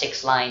only got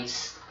 6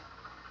 lines.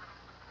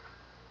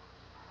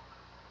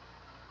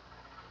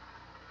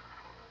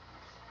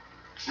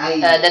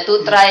 The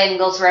 2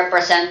 triangles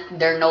represent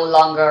they're no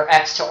longer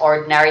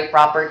extraordinary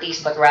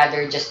properties, but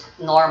rather just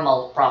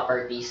normal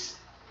properties.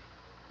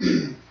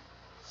 I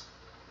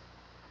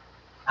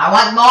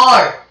want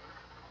more!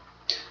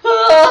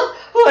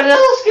 What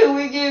else can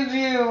we give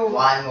you?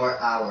 1 more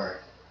hour.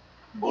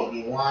 Give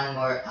me 1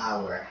 more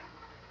hour.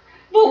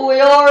 But we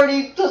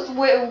already just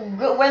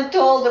went to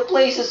all the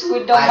places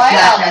with the I map.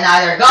 flash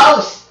another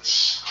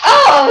ghost!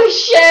 Oh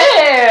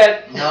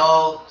shit!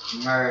 No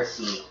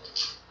mercy.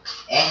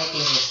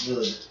 Anything is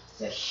good.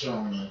 Just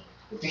show me.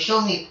 If you show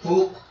me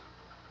poop,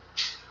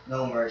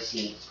 no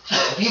mercy.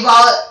 If you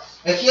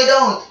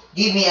don't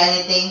give me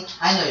anything,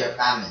 I know your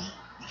family.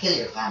 I kill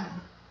your family.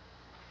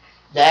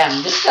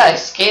 Damn, this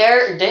guy's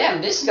scared.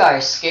 Damn, this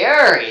guy's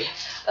scary.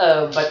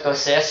 But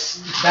possess.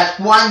 That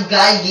one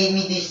guy gave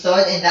me this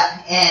sword, and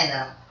that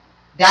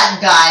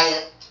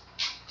guy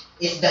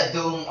is the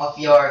doom of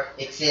your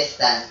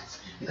existence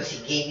because he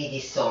gave me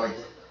this sword.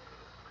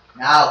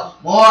 Now,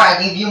 more. I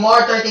give you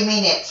more 30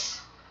 minutes.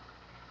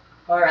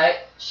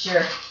 Alright,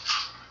 sure.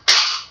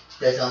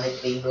 There's only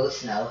 3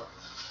 ghosts now.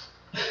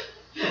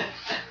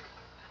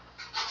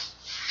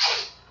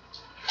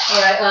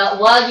 Alright,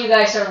 while you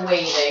guys are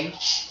waiting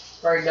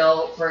for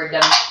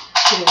them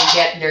To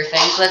get their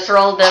things, let's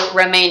roll the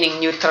remaining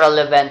neutral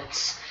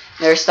events.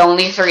 There's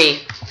only 3.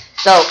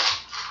 So,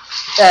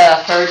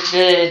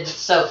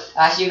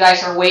 as you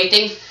guys are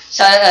waiting,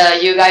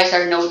 you guys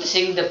are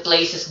noticing the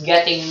place is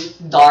getting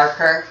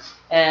darker,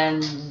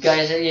 and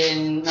guys are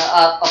in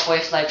a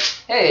place like,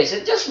 hey, is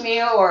it just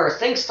me or are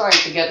things starting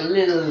to get a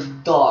little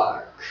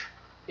dark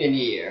in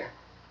here?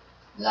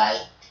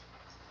 Light.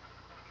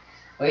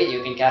 Wait,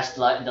 you can cast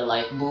the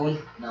light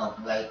boon. No,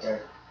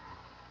 lighter.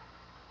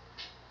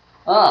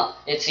 Ah,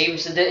 it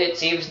seems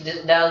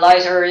the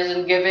lighter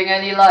isn't giving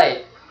any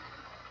light.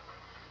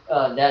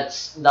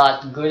 That's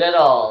not good at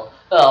all.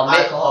 Oh,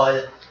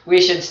 Alcohol. we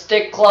should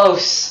stick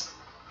close.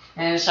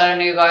 And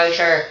suddenly you guys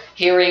are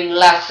hearing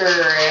laughter,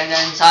 and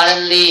then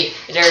suddenly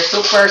they're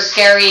super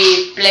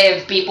scary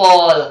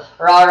people.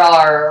 Rar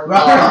rar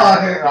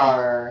rar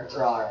rar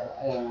rar.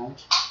 I don't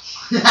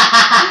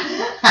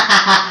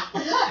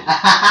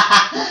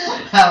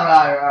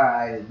know.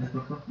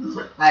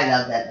 I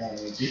love that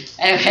energy.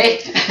 Anyway,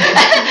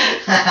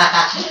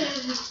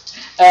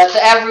 to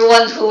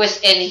everyone who is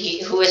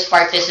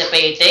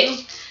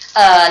participating,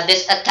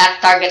 this attack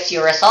targets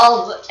your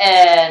resolve,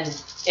 and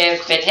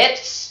if it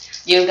hits,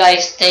 you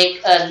guys take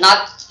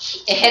not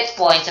hit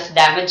points of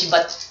damage,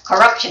 but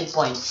corruption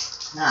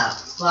points. Ah,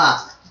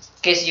 fuck.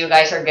 Because you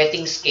guys are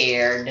getting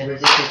scared.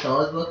 Resist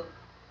resolve?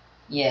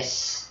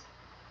 Yes.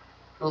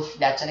 Oof,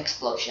 that's an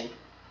explosion.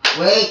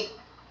 Wait.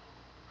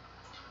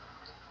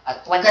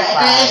 At 25.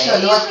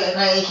 Creation, what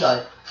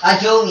creation?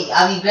 Gretel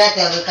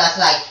will cast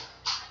light.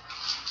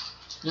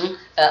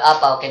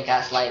 Apaw can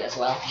cast light as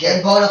well.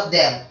 Then both of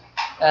them.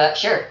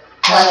 Sure.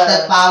 What's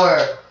the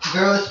power?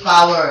 Girl's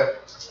power.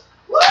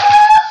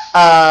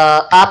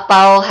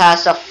 Apaw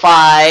has a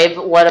 5.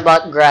 What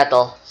about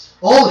Gretel?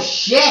 Oh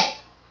shit!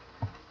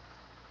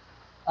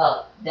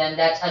 Oh, then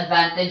that's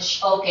advantage.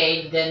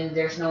 Okay, then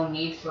there's no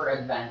need for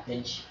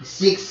advantage.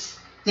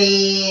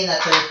 16, a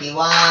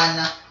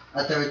 31,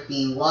 a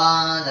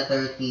 31, a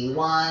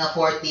 31, a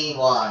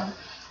 41.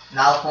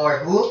 Now for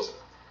who?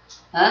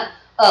 Huh?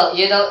 Oh,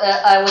 you know,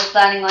 I was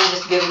planning on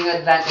just giving you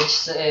advantage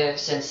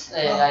since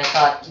I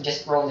thought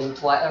just rolling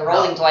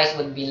twice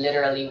would be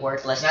literally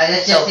worthless. Yeah,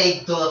 let's just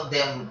say 2 of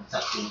them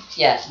succeed.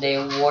 Yeah, they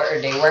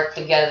work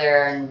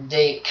together and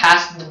they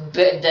cast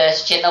the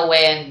shit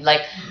away and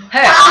like,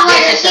 hey,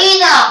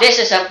 this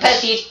is a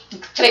petty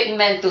trick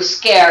meant to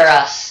scare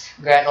us.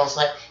 Gretel's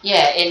like,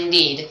 yeah,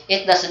 indeed.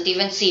 It doesn't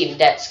even seem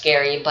that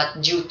scary,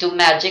 but due to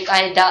magic,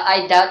 I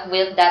doubt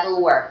that'll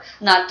work.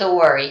 Not to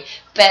worry.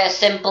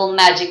 Simple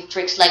magic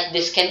tricks like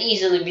this can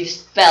easily be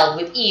dispelled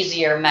with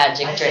easier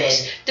magic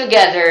tricks.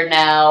 Together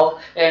now,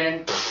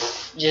 and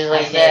just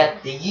like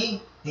that. Did you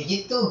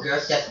two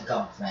girls just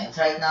become friends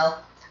right now?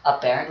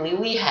 Apparently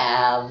we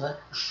have.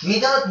 We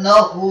don't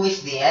know who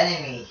is the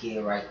enemy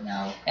here right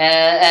now.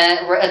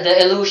 And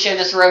the illusion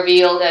is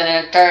revealed,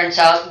 and it turns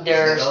out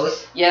there's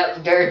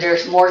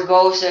there's more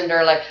ghosts, and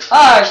they're like,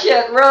 ah,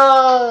 shit,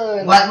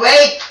 run! But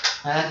wait!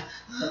 Huh?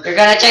 You're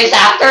gonna chase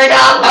after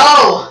them?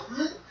 No!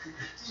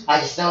 I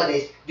just know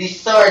this.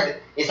 This sword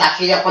is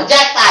actually a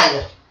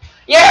projectile!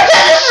 You're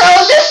gonna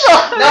throw this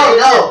one!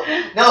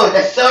 No,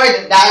 the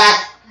sword that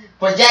has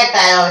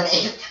projectile on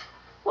it.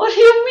 What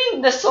do you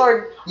mean, the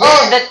sword? Yeah.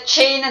 Oh, the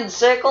chain and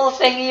circle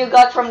thing you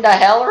got from the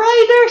Hell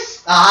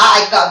Riders?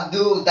 I can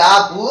do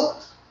the boo.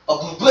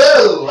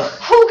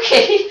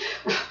 Okay.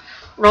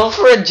 Roll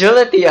for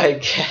agility, I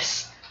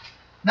guess.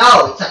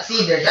 No, it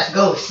succeeds, they're just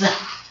ghosts.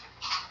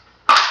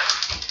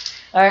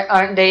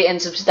 Aren't they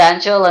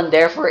insubstantial and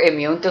therefore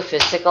immune to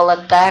physical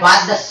attacks?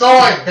 But the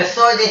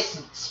sword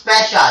is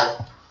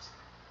special.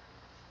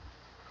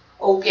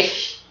 Okay.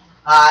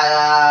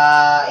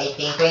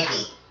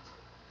 1820.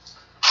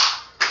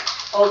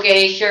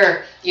 Okay,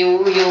 sure.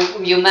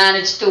 You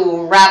managed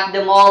to wrap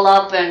them all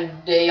up, and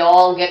they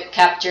all get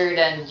captured,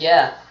 and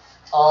yeah,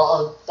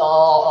 all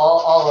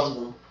of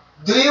them.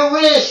 Do you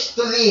wish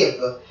to leave?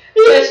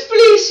 Yes,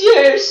 please,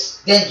 yes.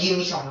 Then give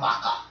me some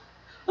maka.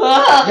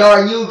 Ah.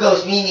 You're a new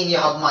ghost, meaning you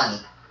have money.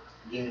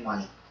 Give me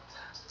money.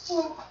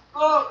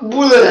 How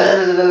many?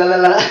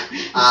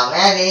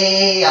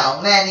 How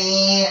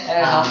many?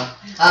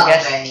 How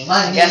many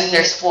money? I guess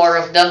there's 4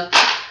 of them.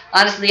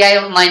 Honestly, I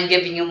don't mind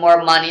giving you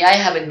more money. I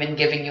haven't been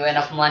giving you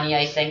enough money,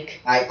 I think.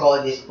 I call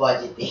this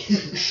budgeting.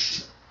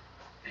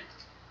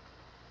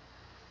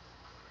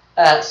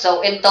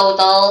 So in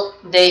total,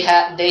 they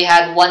had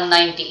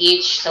 190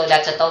 each, so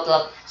that's a total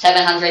of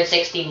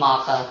 760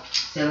 maka.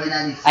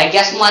 760. I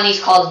guess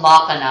money's called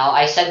maka now.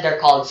 I said they're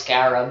called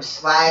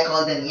scarabs. Why I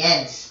call them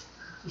yens?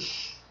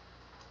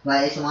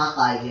 Why is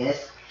maka, I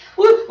guess?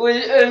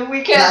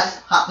 We can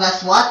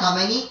Plus what? How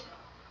many?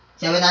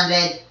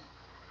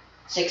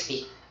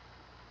 60.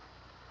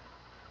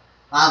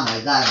 Oh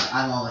my god,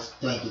 I'm almost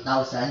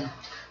 20,000.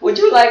 Would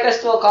you like us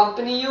to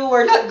accompany you?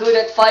 We're not good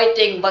at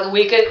fighting, but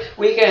we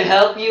can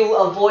help you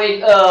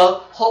avoid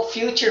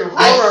future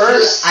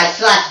horrors. I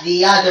slash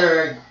the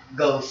other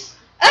ghost.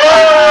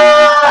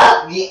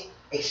 Ah! We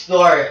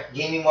explore.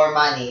 Give me more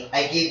money.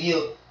 I give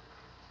you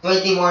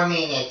 20 more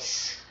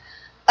minutes.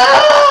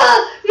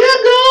 Ah!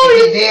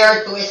 If you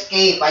dare to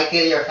escape, I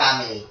kill your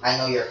family. I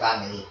know your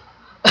family.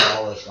 I'm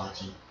always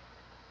watching.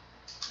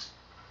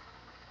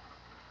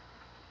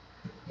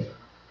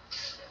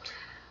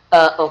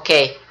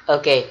 Okay.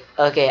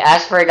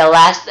 As for the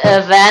last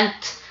event,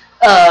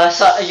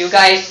 so you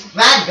guys,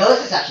 Man,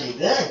 Ghost is actually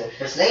good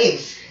for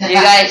slaves. you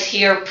guys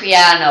hear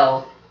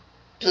piano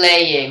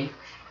playing,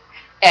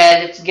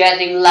 and it's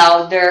getting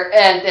louder,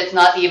 and it's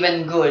not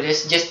even good.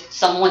 It's just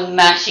someone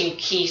mashing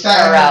keys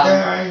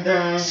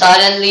around.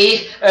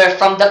 Suddenly,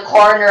 from the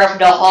corner of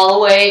the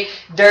hallway,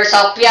 there's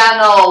a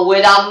piano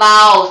with a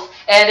mouth.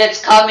 And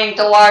it's coming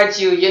towards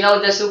you. You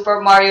know the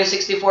Super Mario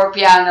 64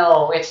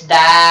 piano. It's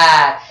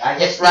that.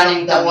 It's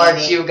running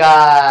towards you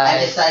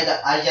guys.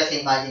 I just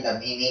imagine the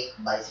mimic,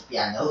 but it's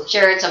piano.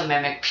 Sure, it's a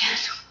mimic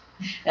piano.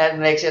 That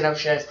makes enough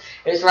sense.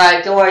 It's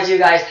running towards you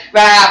guys.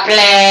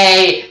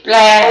 Play!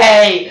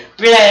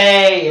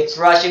 It's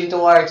rushing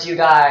towards you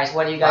guys.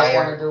 What do you guys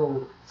want to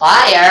do?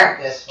 Fire?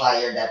 Just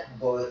fire that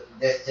boat.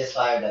 Just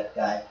fire that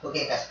guy. Who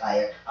can cast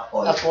fire?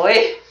 Apoy.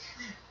 Apoy?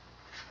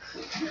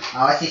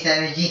 What's his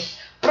energy?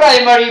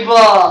 Primary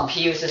bomb!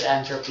 He uses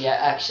entropy,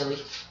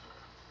 actually.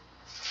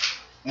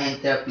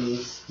 Entropy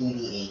is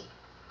 2d8.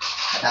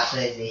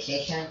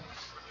 Tactilization.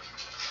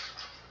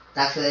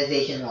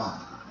 Tactilization 1.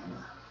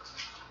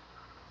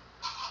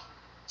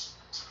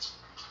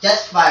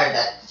 Just fire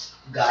that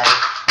guy.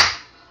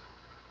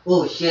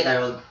 Oh shit, I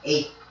rolled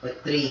 8, a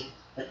 3,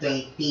 a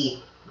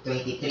 20, a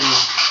 23.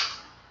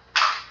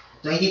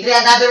 23,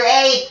 another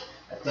 8!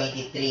 A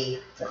 23,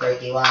 a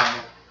 31,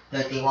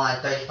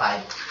 31,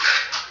 35.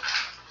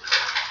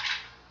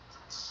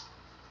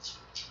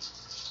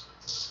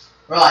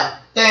 Run!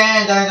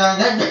 Dun, dun, dun,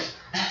 dun, dun.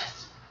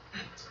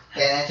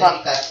 Okay,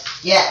 entropy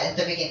cast. Yeah,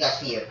 entropy can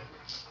cast here.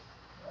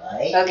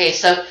 Right? Okay,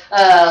 so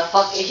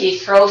he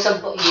throws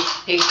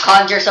he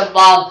conjures a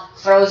bomb,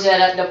 throws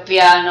it at the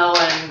piano,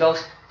 and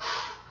goes.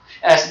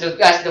 As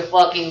the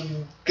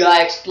fucking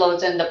guy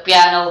explodes in the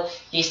piano,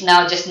 he's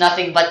now just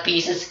nothing but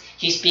pieces.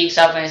 He speaks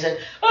up and he said,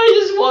 "I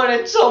just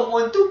wanted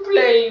someone to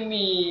play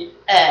me."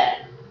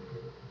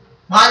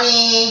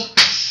 Money.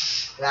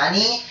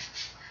 Money.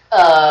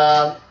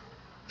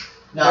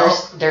 No.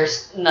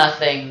 There's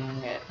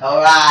nothing.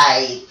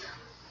 Alright.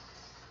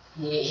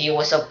 He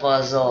was a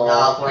puzzle.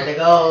 Now for the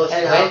ghost.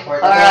 Anyway,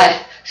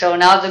 alright. So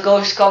now the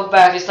ghosts come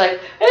back. It's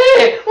like,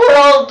 hey, we're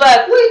all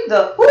back. Wait,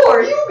 the? Who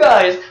are you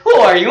guys? Who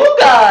are you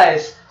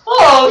guys?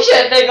 Oh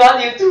shit, they got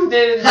you too,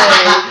 didn't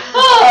they?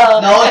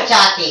 No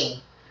chatting.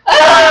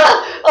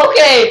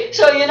 Okay,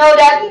 so you know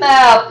that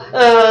map.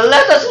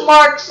 Let us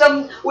mark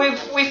some. We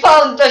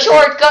found the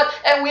shortcut,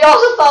 and we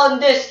also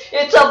found this.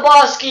 It's a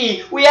boss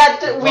key. We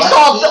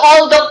solved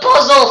all the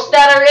puzzles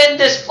that are in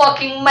this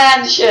fucking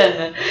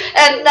mansion,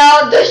 and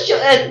now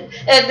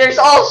and there's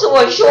also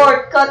a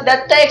shortcut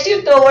that takes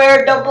you to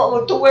where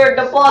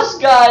the boss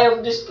guy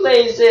of this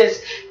place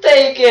is.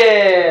 Take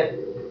it.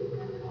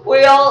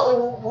 We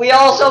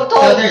also So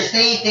told. there's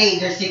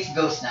 6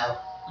 ghosts now.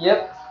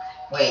 Yep.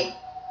 Wait.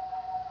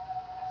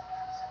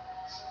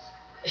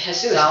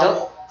 Jesus,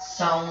 don't.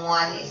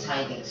 Someone is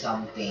hiding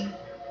something.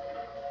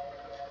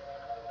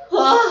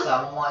 Huh?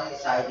 Someone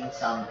is hiding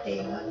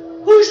something.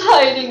 Who's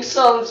hiding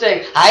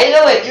something? I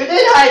know it. You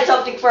did hide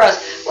something for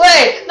us.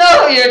 Wait,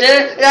 no, you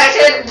didn't. That's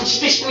it.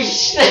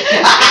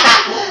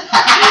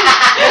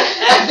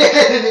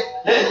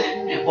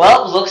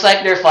 Well, looks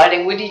like they're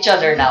fighting with each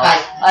other now.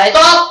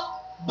 Stop!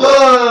 Boom!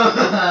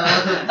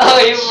 Oh,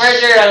 you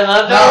murdered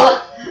another No.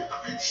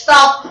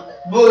 Stop!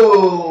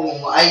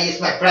 Boom! I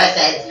use my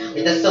presence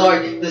with the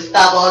sword to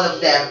stop all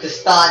of them, to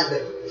stun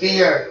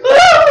fear.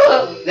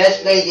 Let's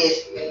play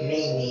this.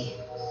 Mini.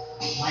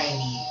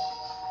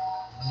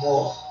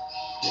 More.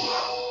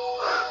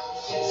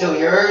 So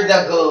you're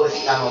the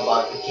ghost I'm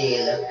about to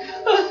kill.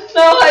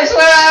 No, I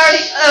swear I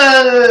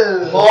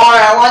already. More!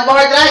 I want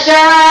more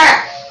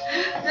treasure!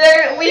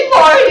 We've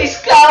already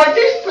scoured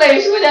this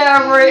place with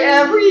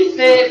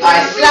everything.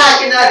 I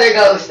slash another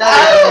ghost.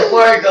 Now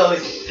 4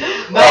 ghosts.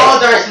 No,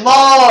 there's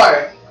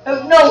more!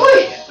 No,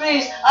 wait,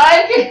 please.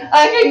 I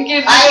can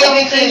give you I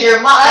even something. kill your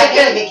mom. I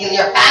can even kill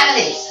your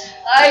families.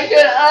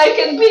 I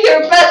can be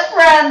your best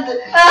friend.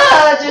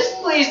 Just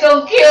please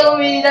don't kill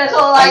me. That's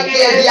all I I kill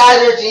can. the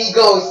other 3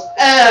 ghosts.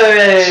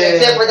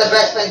 Except for the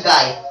best friend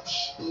guy.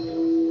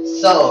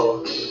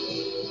 So,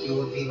 you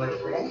would be my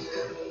friend?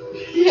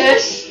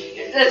 Yes,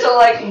 that's all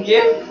I can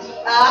give.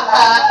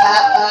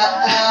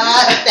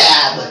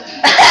 Stab.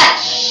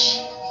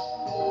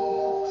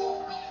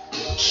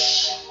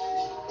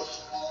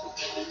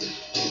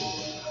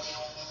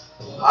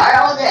 Are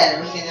all the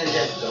enemies in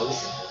just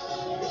ghosts?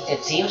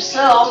 It seems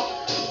so.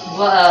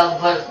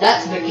 But if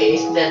that's the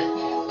case, then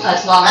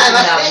as long as Man, you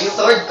what's have this you.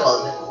 sword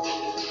called?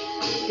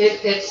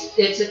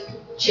 It's a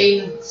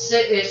chain.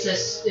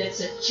 It's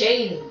a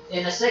chain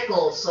in a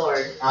sickle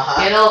sword.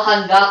 Uh-huh. You know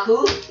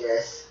Hangaku?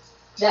 Yes.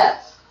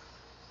 That.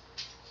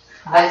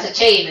 That's a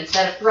chain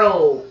instead of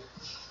throw.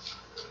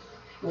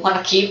 You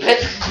wanna keep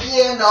it?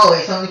 Yeah, no,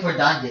 it's only for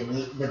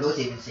dungeon. The ghost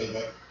even say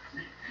that.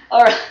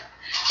 Alright.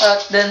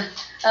 Then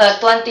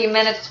 20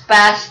 minutes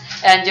pass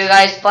and you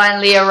guys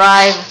finally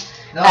arrive.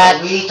 No,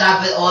 at... we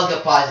traveled all the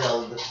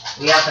puzzles.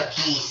 We have the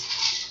keys.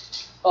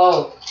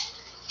 Oh.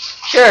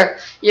 Sure.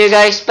 You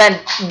guys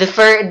spent the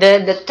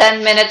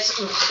 10 minutes,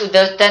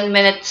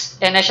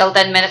 initial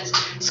 10 minutes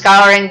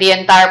scouring the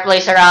entire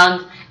place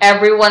around.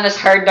 Everyone has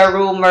heard the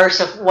rumors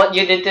of what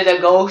you did to the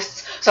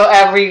ghosts, so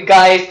every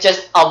guy is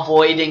just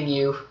avoiding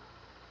you.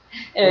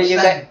 Who's You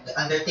that guys,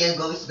 Undertale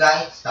ghost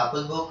guy?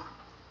 Stapplebook?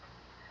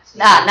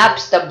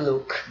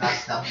 Napstablook. Not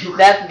Stapplebook.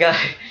 That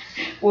guy.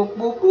 Boop,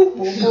 boop, boop,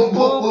 boop, boop,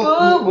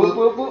 boop, boop,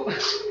 boop,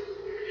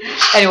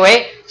 boop.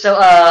 Anyway, so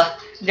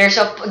there's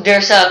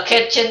a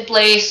kitchen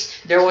place.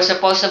 There was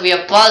supposed to be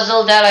a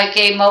puzzle that I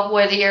came up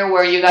with here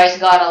where you guys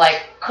gotta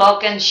like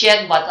cook and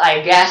shit, but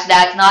I guess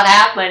that's not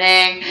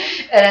happening.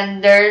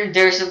 And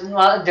there's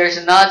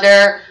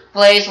another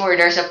place where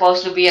there's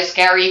supposed to be a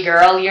scary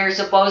girl you're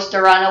supposed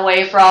to run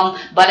away from,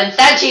 but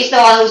instead she's the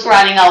one who's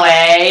running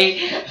away.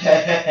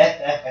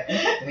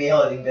 Me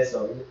holding the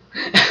sword.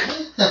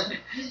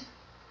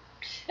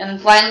 And then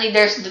finally,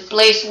 there's the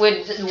place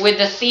with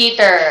the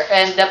theater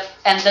and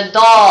the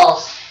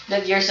dolls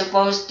that you're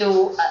supposed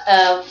to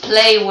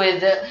play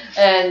with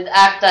and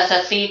act as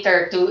a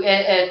theater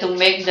to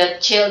make the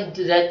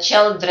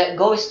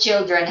ghost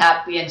children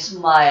happy and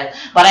smile.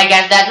 But I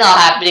guess that's not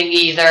happening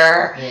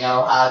either. You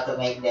know how to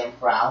make them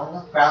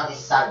frown? Frown is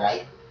sad,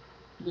 right?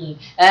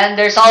 And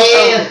there's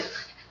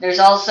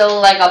also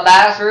like a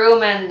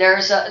bathroom and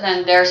there's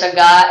a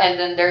guy and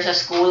then there's a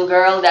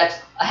schoolgirl that's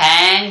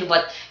hanged,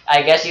 but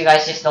I guess you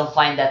guys just don't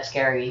find that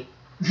scary.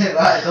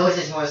 Ghost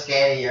is more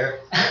scarier.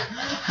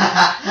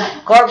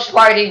 Corpse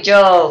party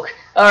joke.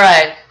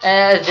 Alright,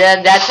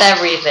 that's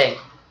everything.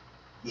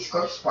 This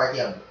corpse party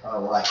of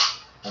what?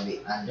 Of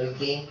the Android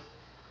game?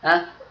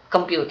 Huh?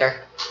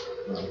 Computer.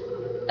 Hmm.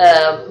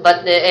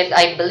 But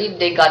I believe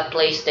they got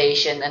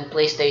PlayStation and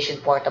PlayStation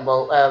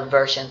Portable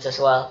versions as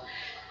well.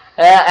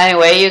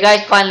 Anyway, you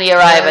guys finally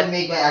arrive I at...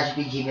 made my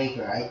RPG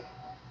Maker, right?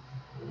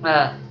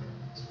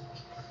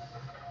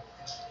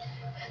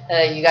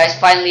 You guys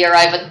finally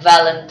arrive at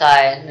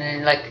Valentine,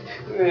 and like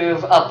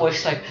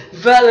Apo's like,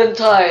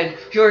 Valentine,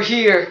 you're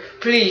here.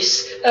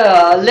 Please,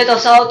 let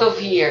us out of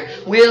here.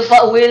 We'll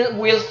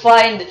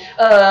find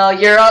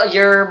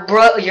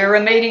your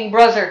remaining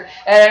brother,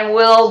 and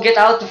we'll get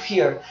out of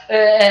here,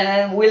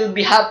 and we'll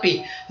be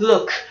happy.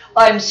 Look,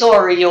 I'm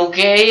sorry,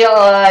 okay?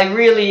 I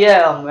really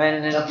am.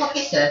 And The fuck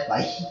is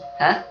Senpai?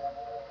 huh?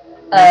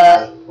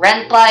 Renpai.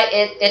 Renpai,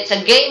 it's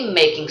a game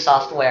making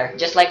software,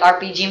 just like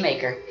RPG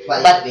Maker.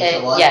 But But it's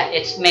visual? yeah,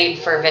 it's made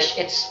for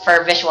it's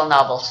for visual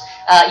novels.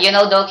 You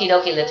know Doki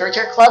Doki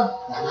Literature Club?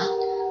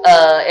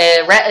 Uh-huh.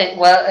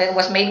 It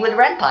was made with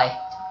Renpai.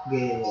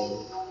 Good.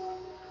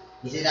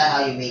 Isn't that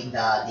how you make the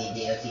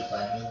DLC for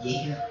a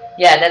game?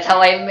 Yeah, that's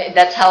how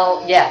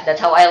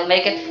I'll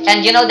make it.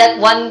 And you know that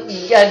one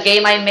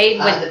game I made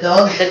with The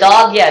dog? the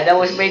dog? Yeah, that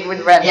was made with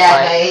Renpai.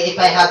 Yeah, if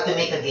I have to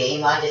make a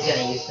game, I'm just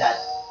gonna use that.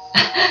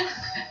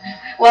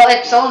 Well,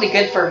 it's only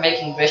good for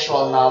making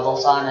visual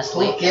novels,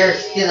 honestly. Who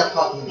cares? Still a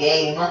fucking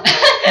game.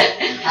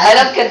 I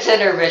don't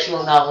consider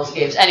visual novels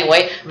games.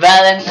 Anyway,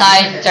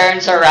 Valentine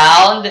turns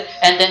around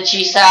and then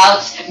she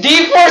shouts,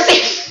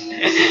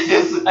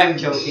 D4C! I'm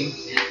joking.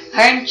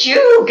 Aren't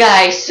you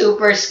guys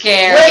super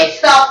scary? Wait,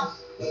 stop!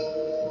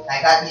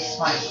 I got this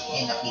sponge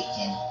in the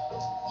kitchen.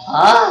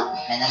 Huh?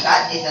 And I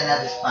got this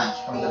another sponge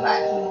from the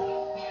bathroom.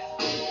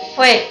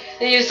 Wait,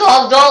 you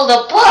solved all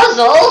the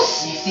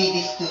puzzles? You see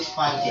these two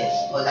sponges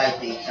collide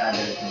to each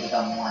other to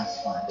become one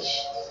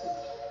sponge.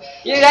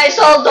 You guys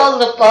solved all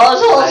the I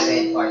puzzles?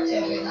 read part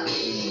 7,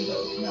 actually,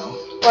 no.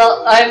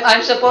 Well,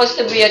 I'm supposed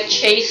to be a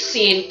chase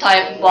scene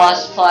type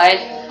boss fight,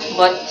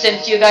 but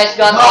since you guys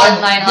got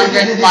all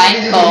 900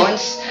 pine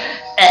cones,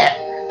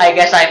 I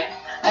guess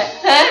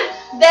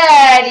huh?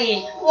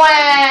 Daddy!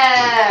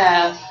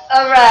 Wow!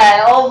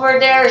 Alright, over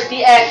there's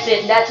the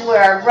exit. That's where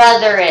our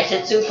brother is.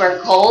 It's super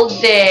cold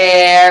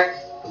there.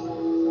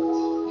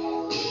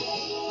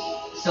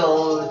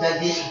 So,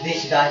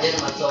 this dungeon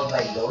was solved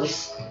by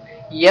ghosts?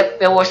 Yep,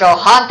 it was a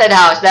haunted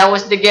house. That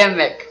was the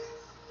gimmick.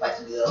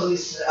 But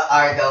ghosts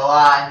are the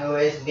one who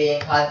is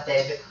being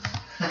hunted.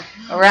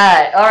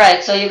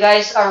 Alright, so you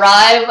guys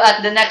arrive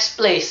at the next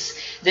place.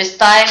 This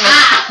time,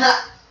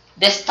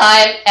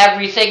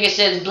 everything is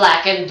in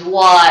black and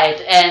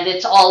white, and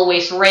it's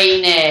always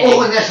raining.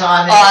 Oh, that's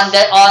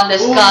honest. On the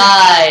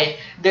sky,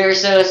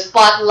 there's a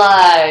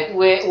spotlight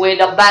with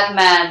a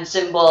Batman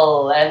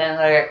symbol, and then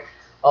like,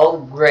 oh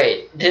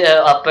great,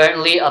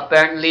 apparently,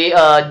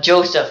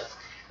 Joseph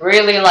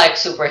really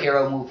likes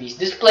superhero movies.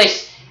 This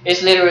place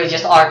is literally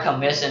just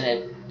Arkham, isn't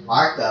it?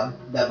 Arkham,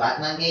 the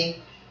Batman game?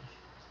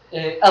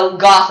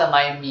 Gotham,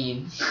 I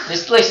mean.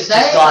 This place is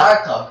That just is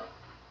Gotham. Arkham.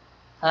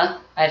 Huh?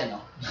 I don't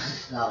know.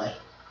 Okay.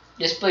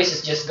 This place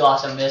is just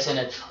Gotham, isn't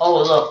it?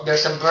 Oh look,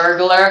 there's a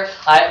burglar.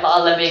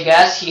 Let me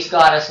guess, he's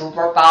got a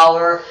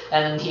superpower,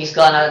 and he's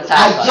gonna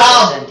attack us,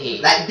 I isn't he?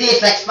 jumped like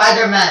this, like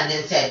Spider-Man,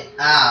 and said,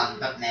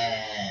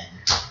 Batman.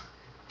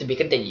 To be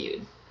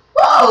continued.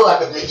 Whoa, I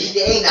can play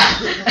GTA now.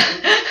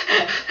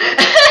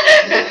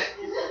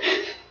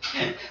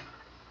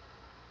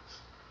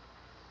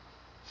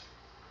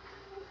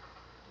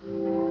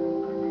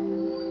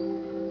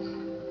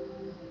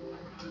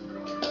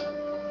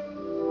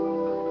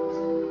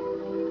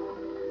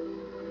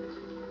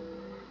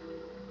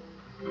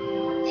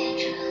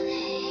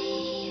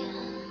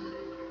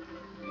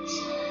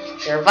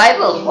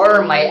 Survival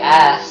horror, my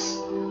ass.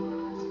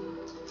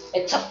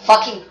 It's a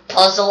fucking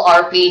puzzle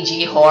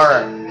RPG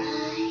horror.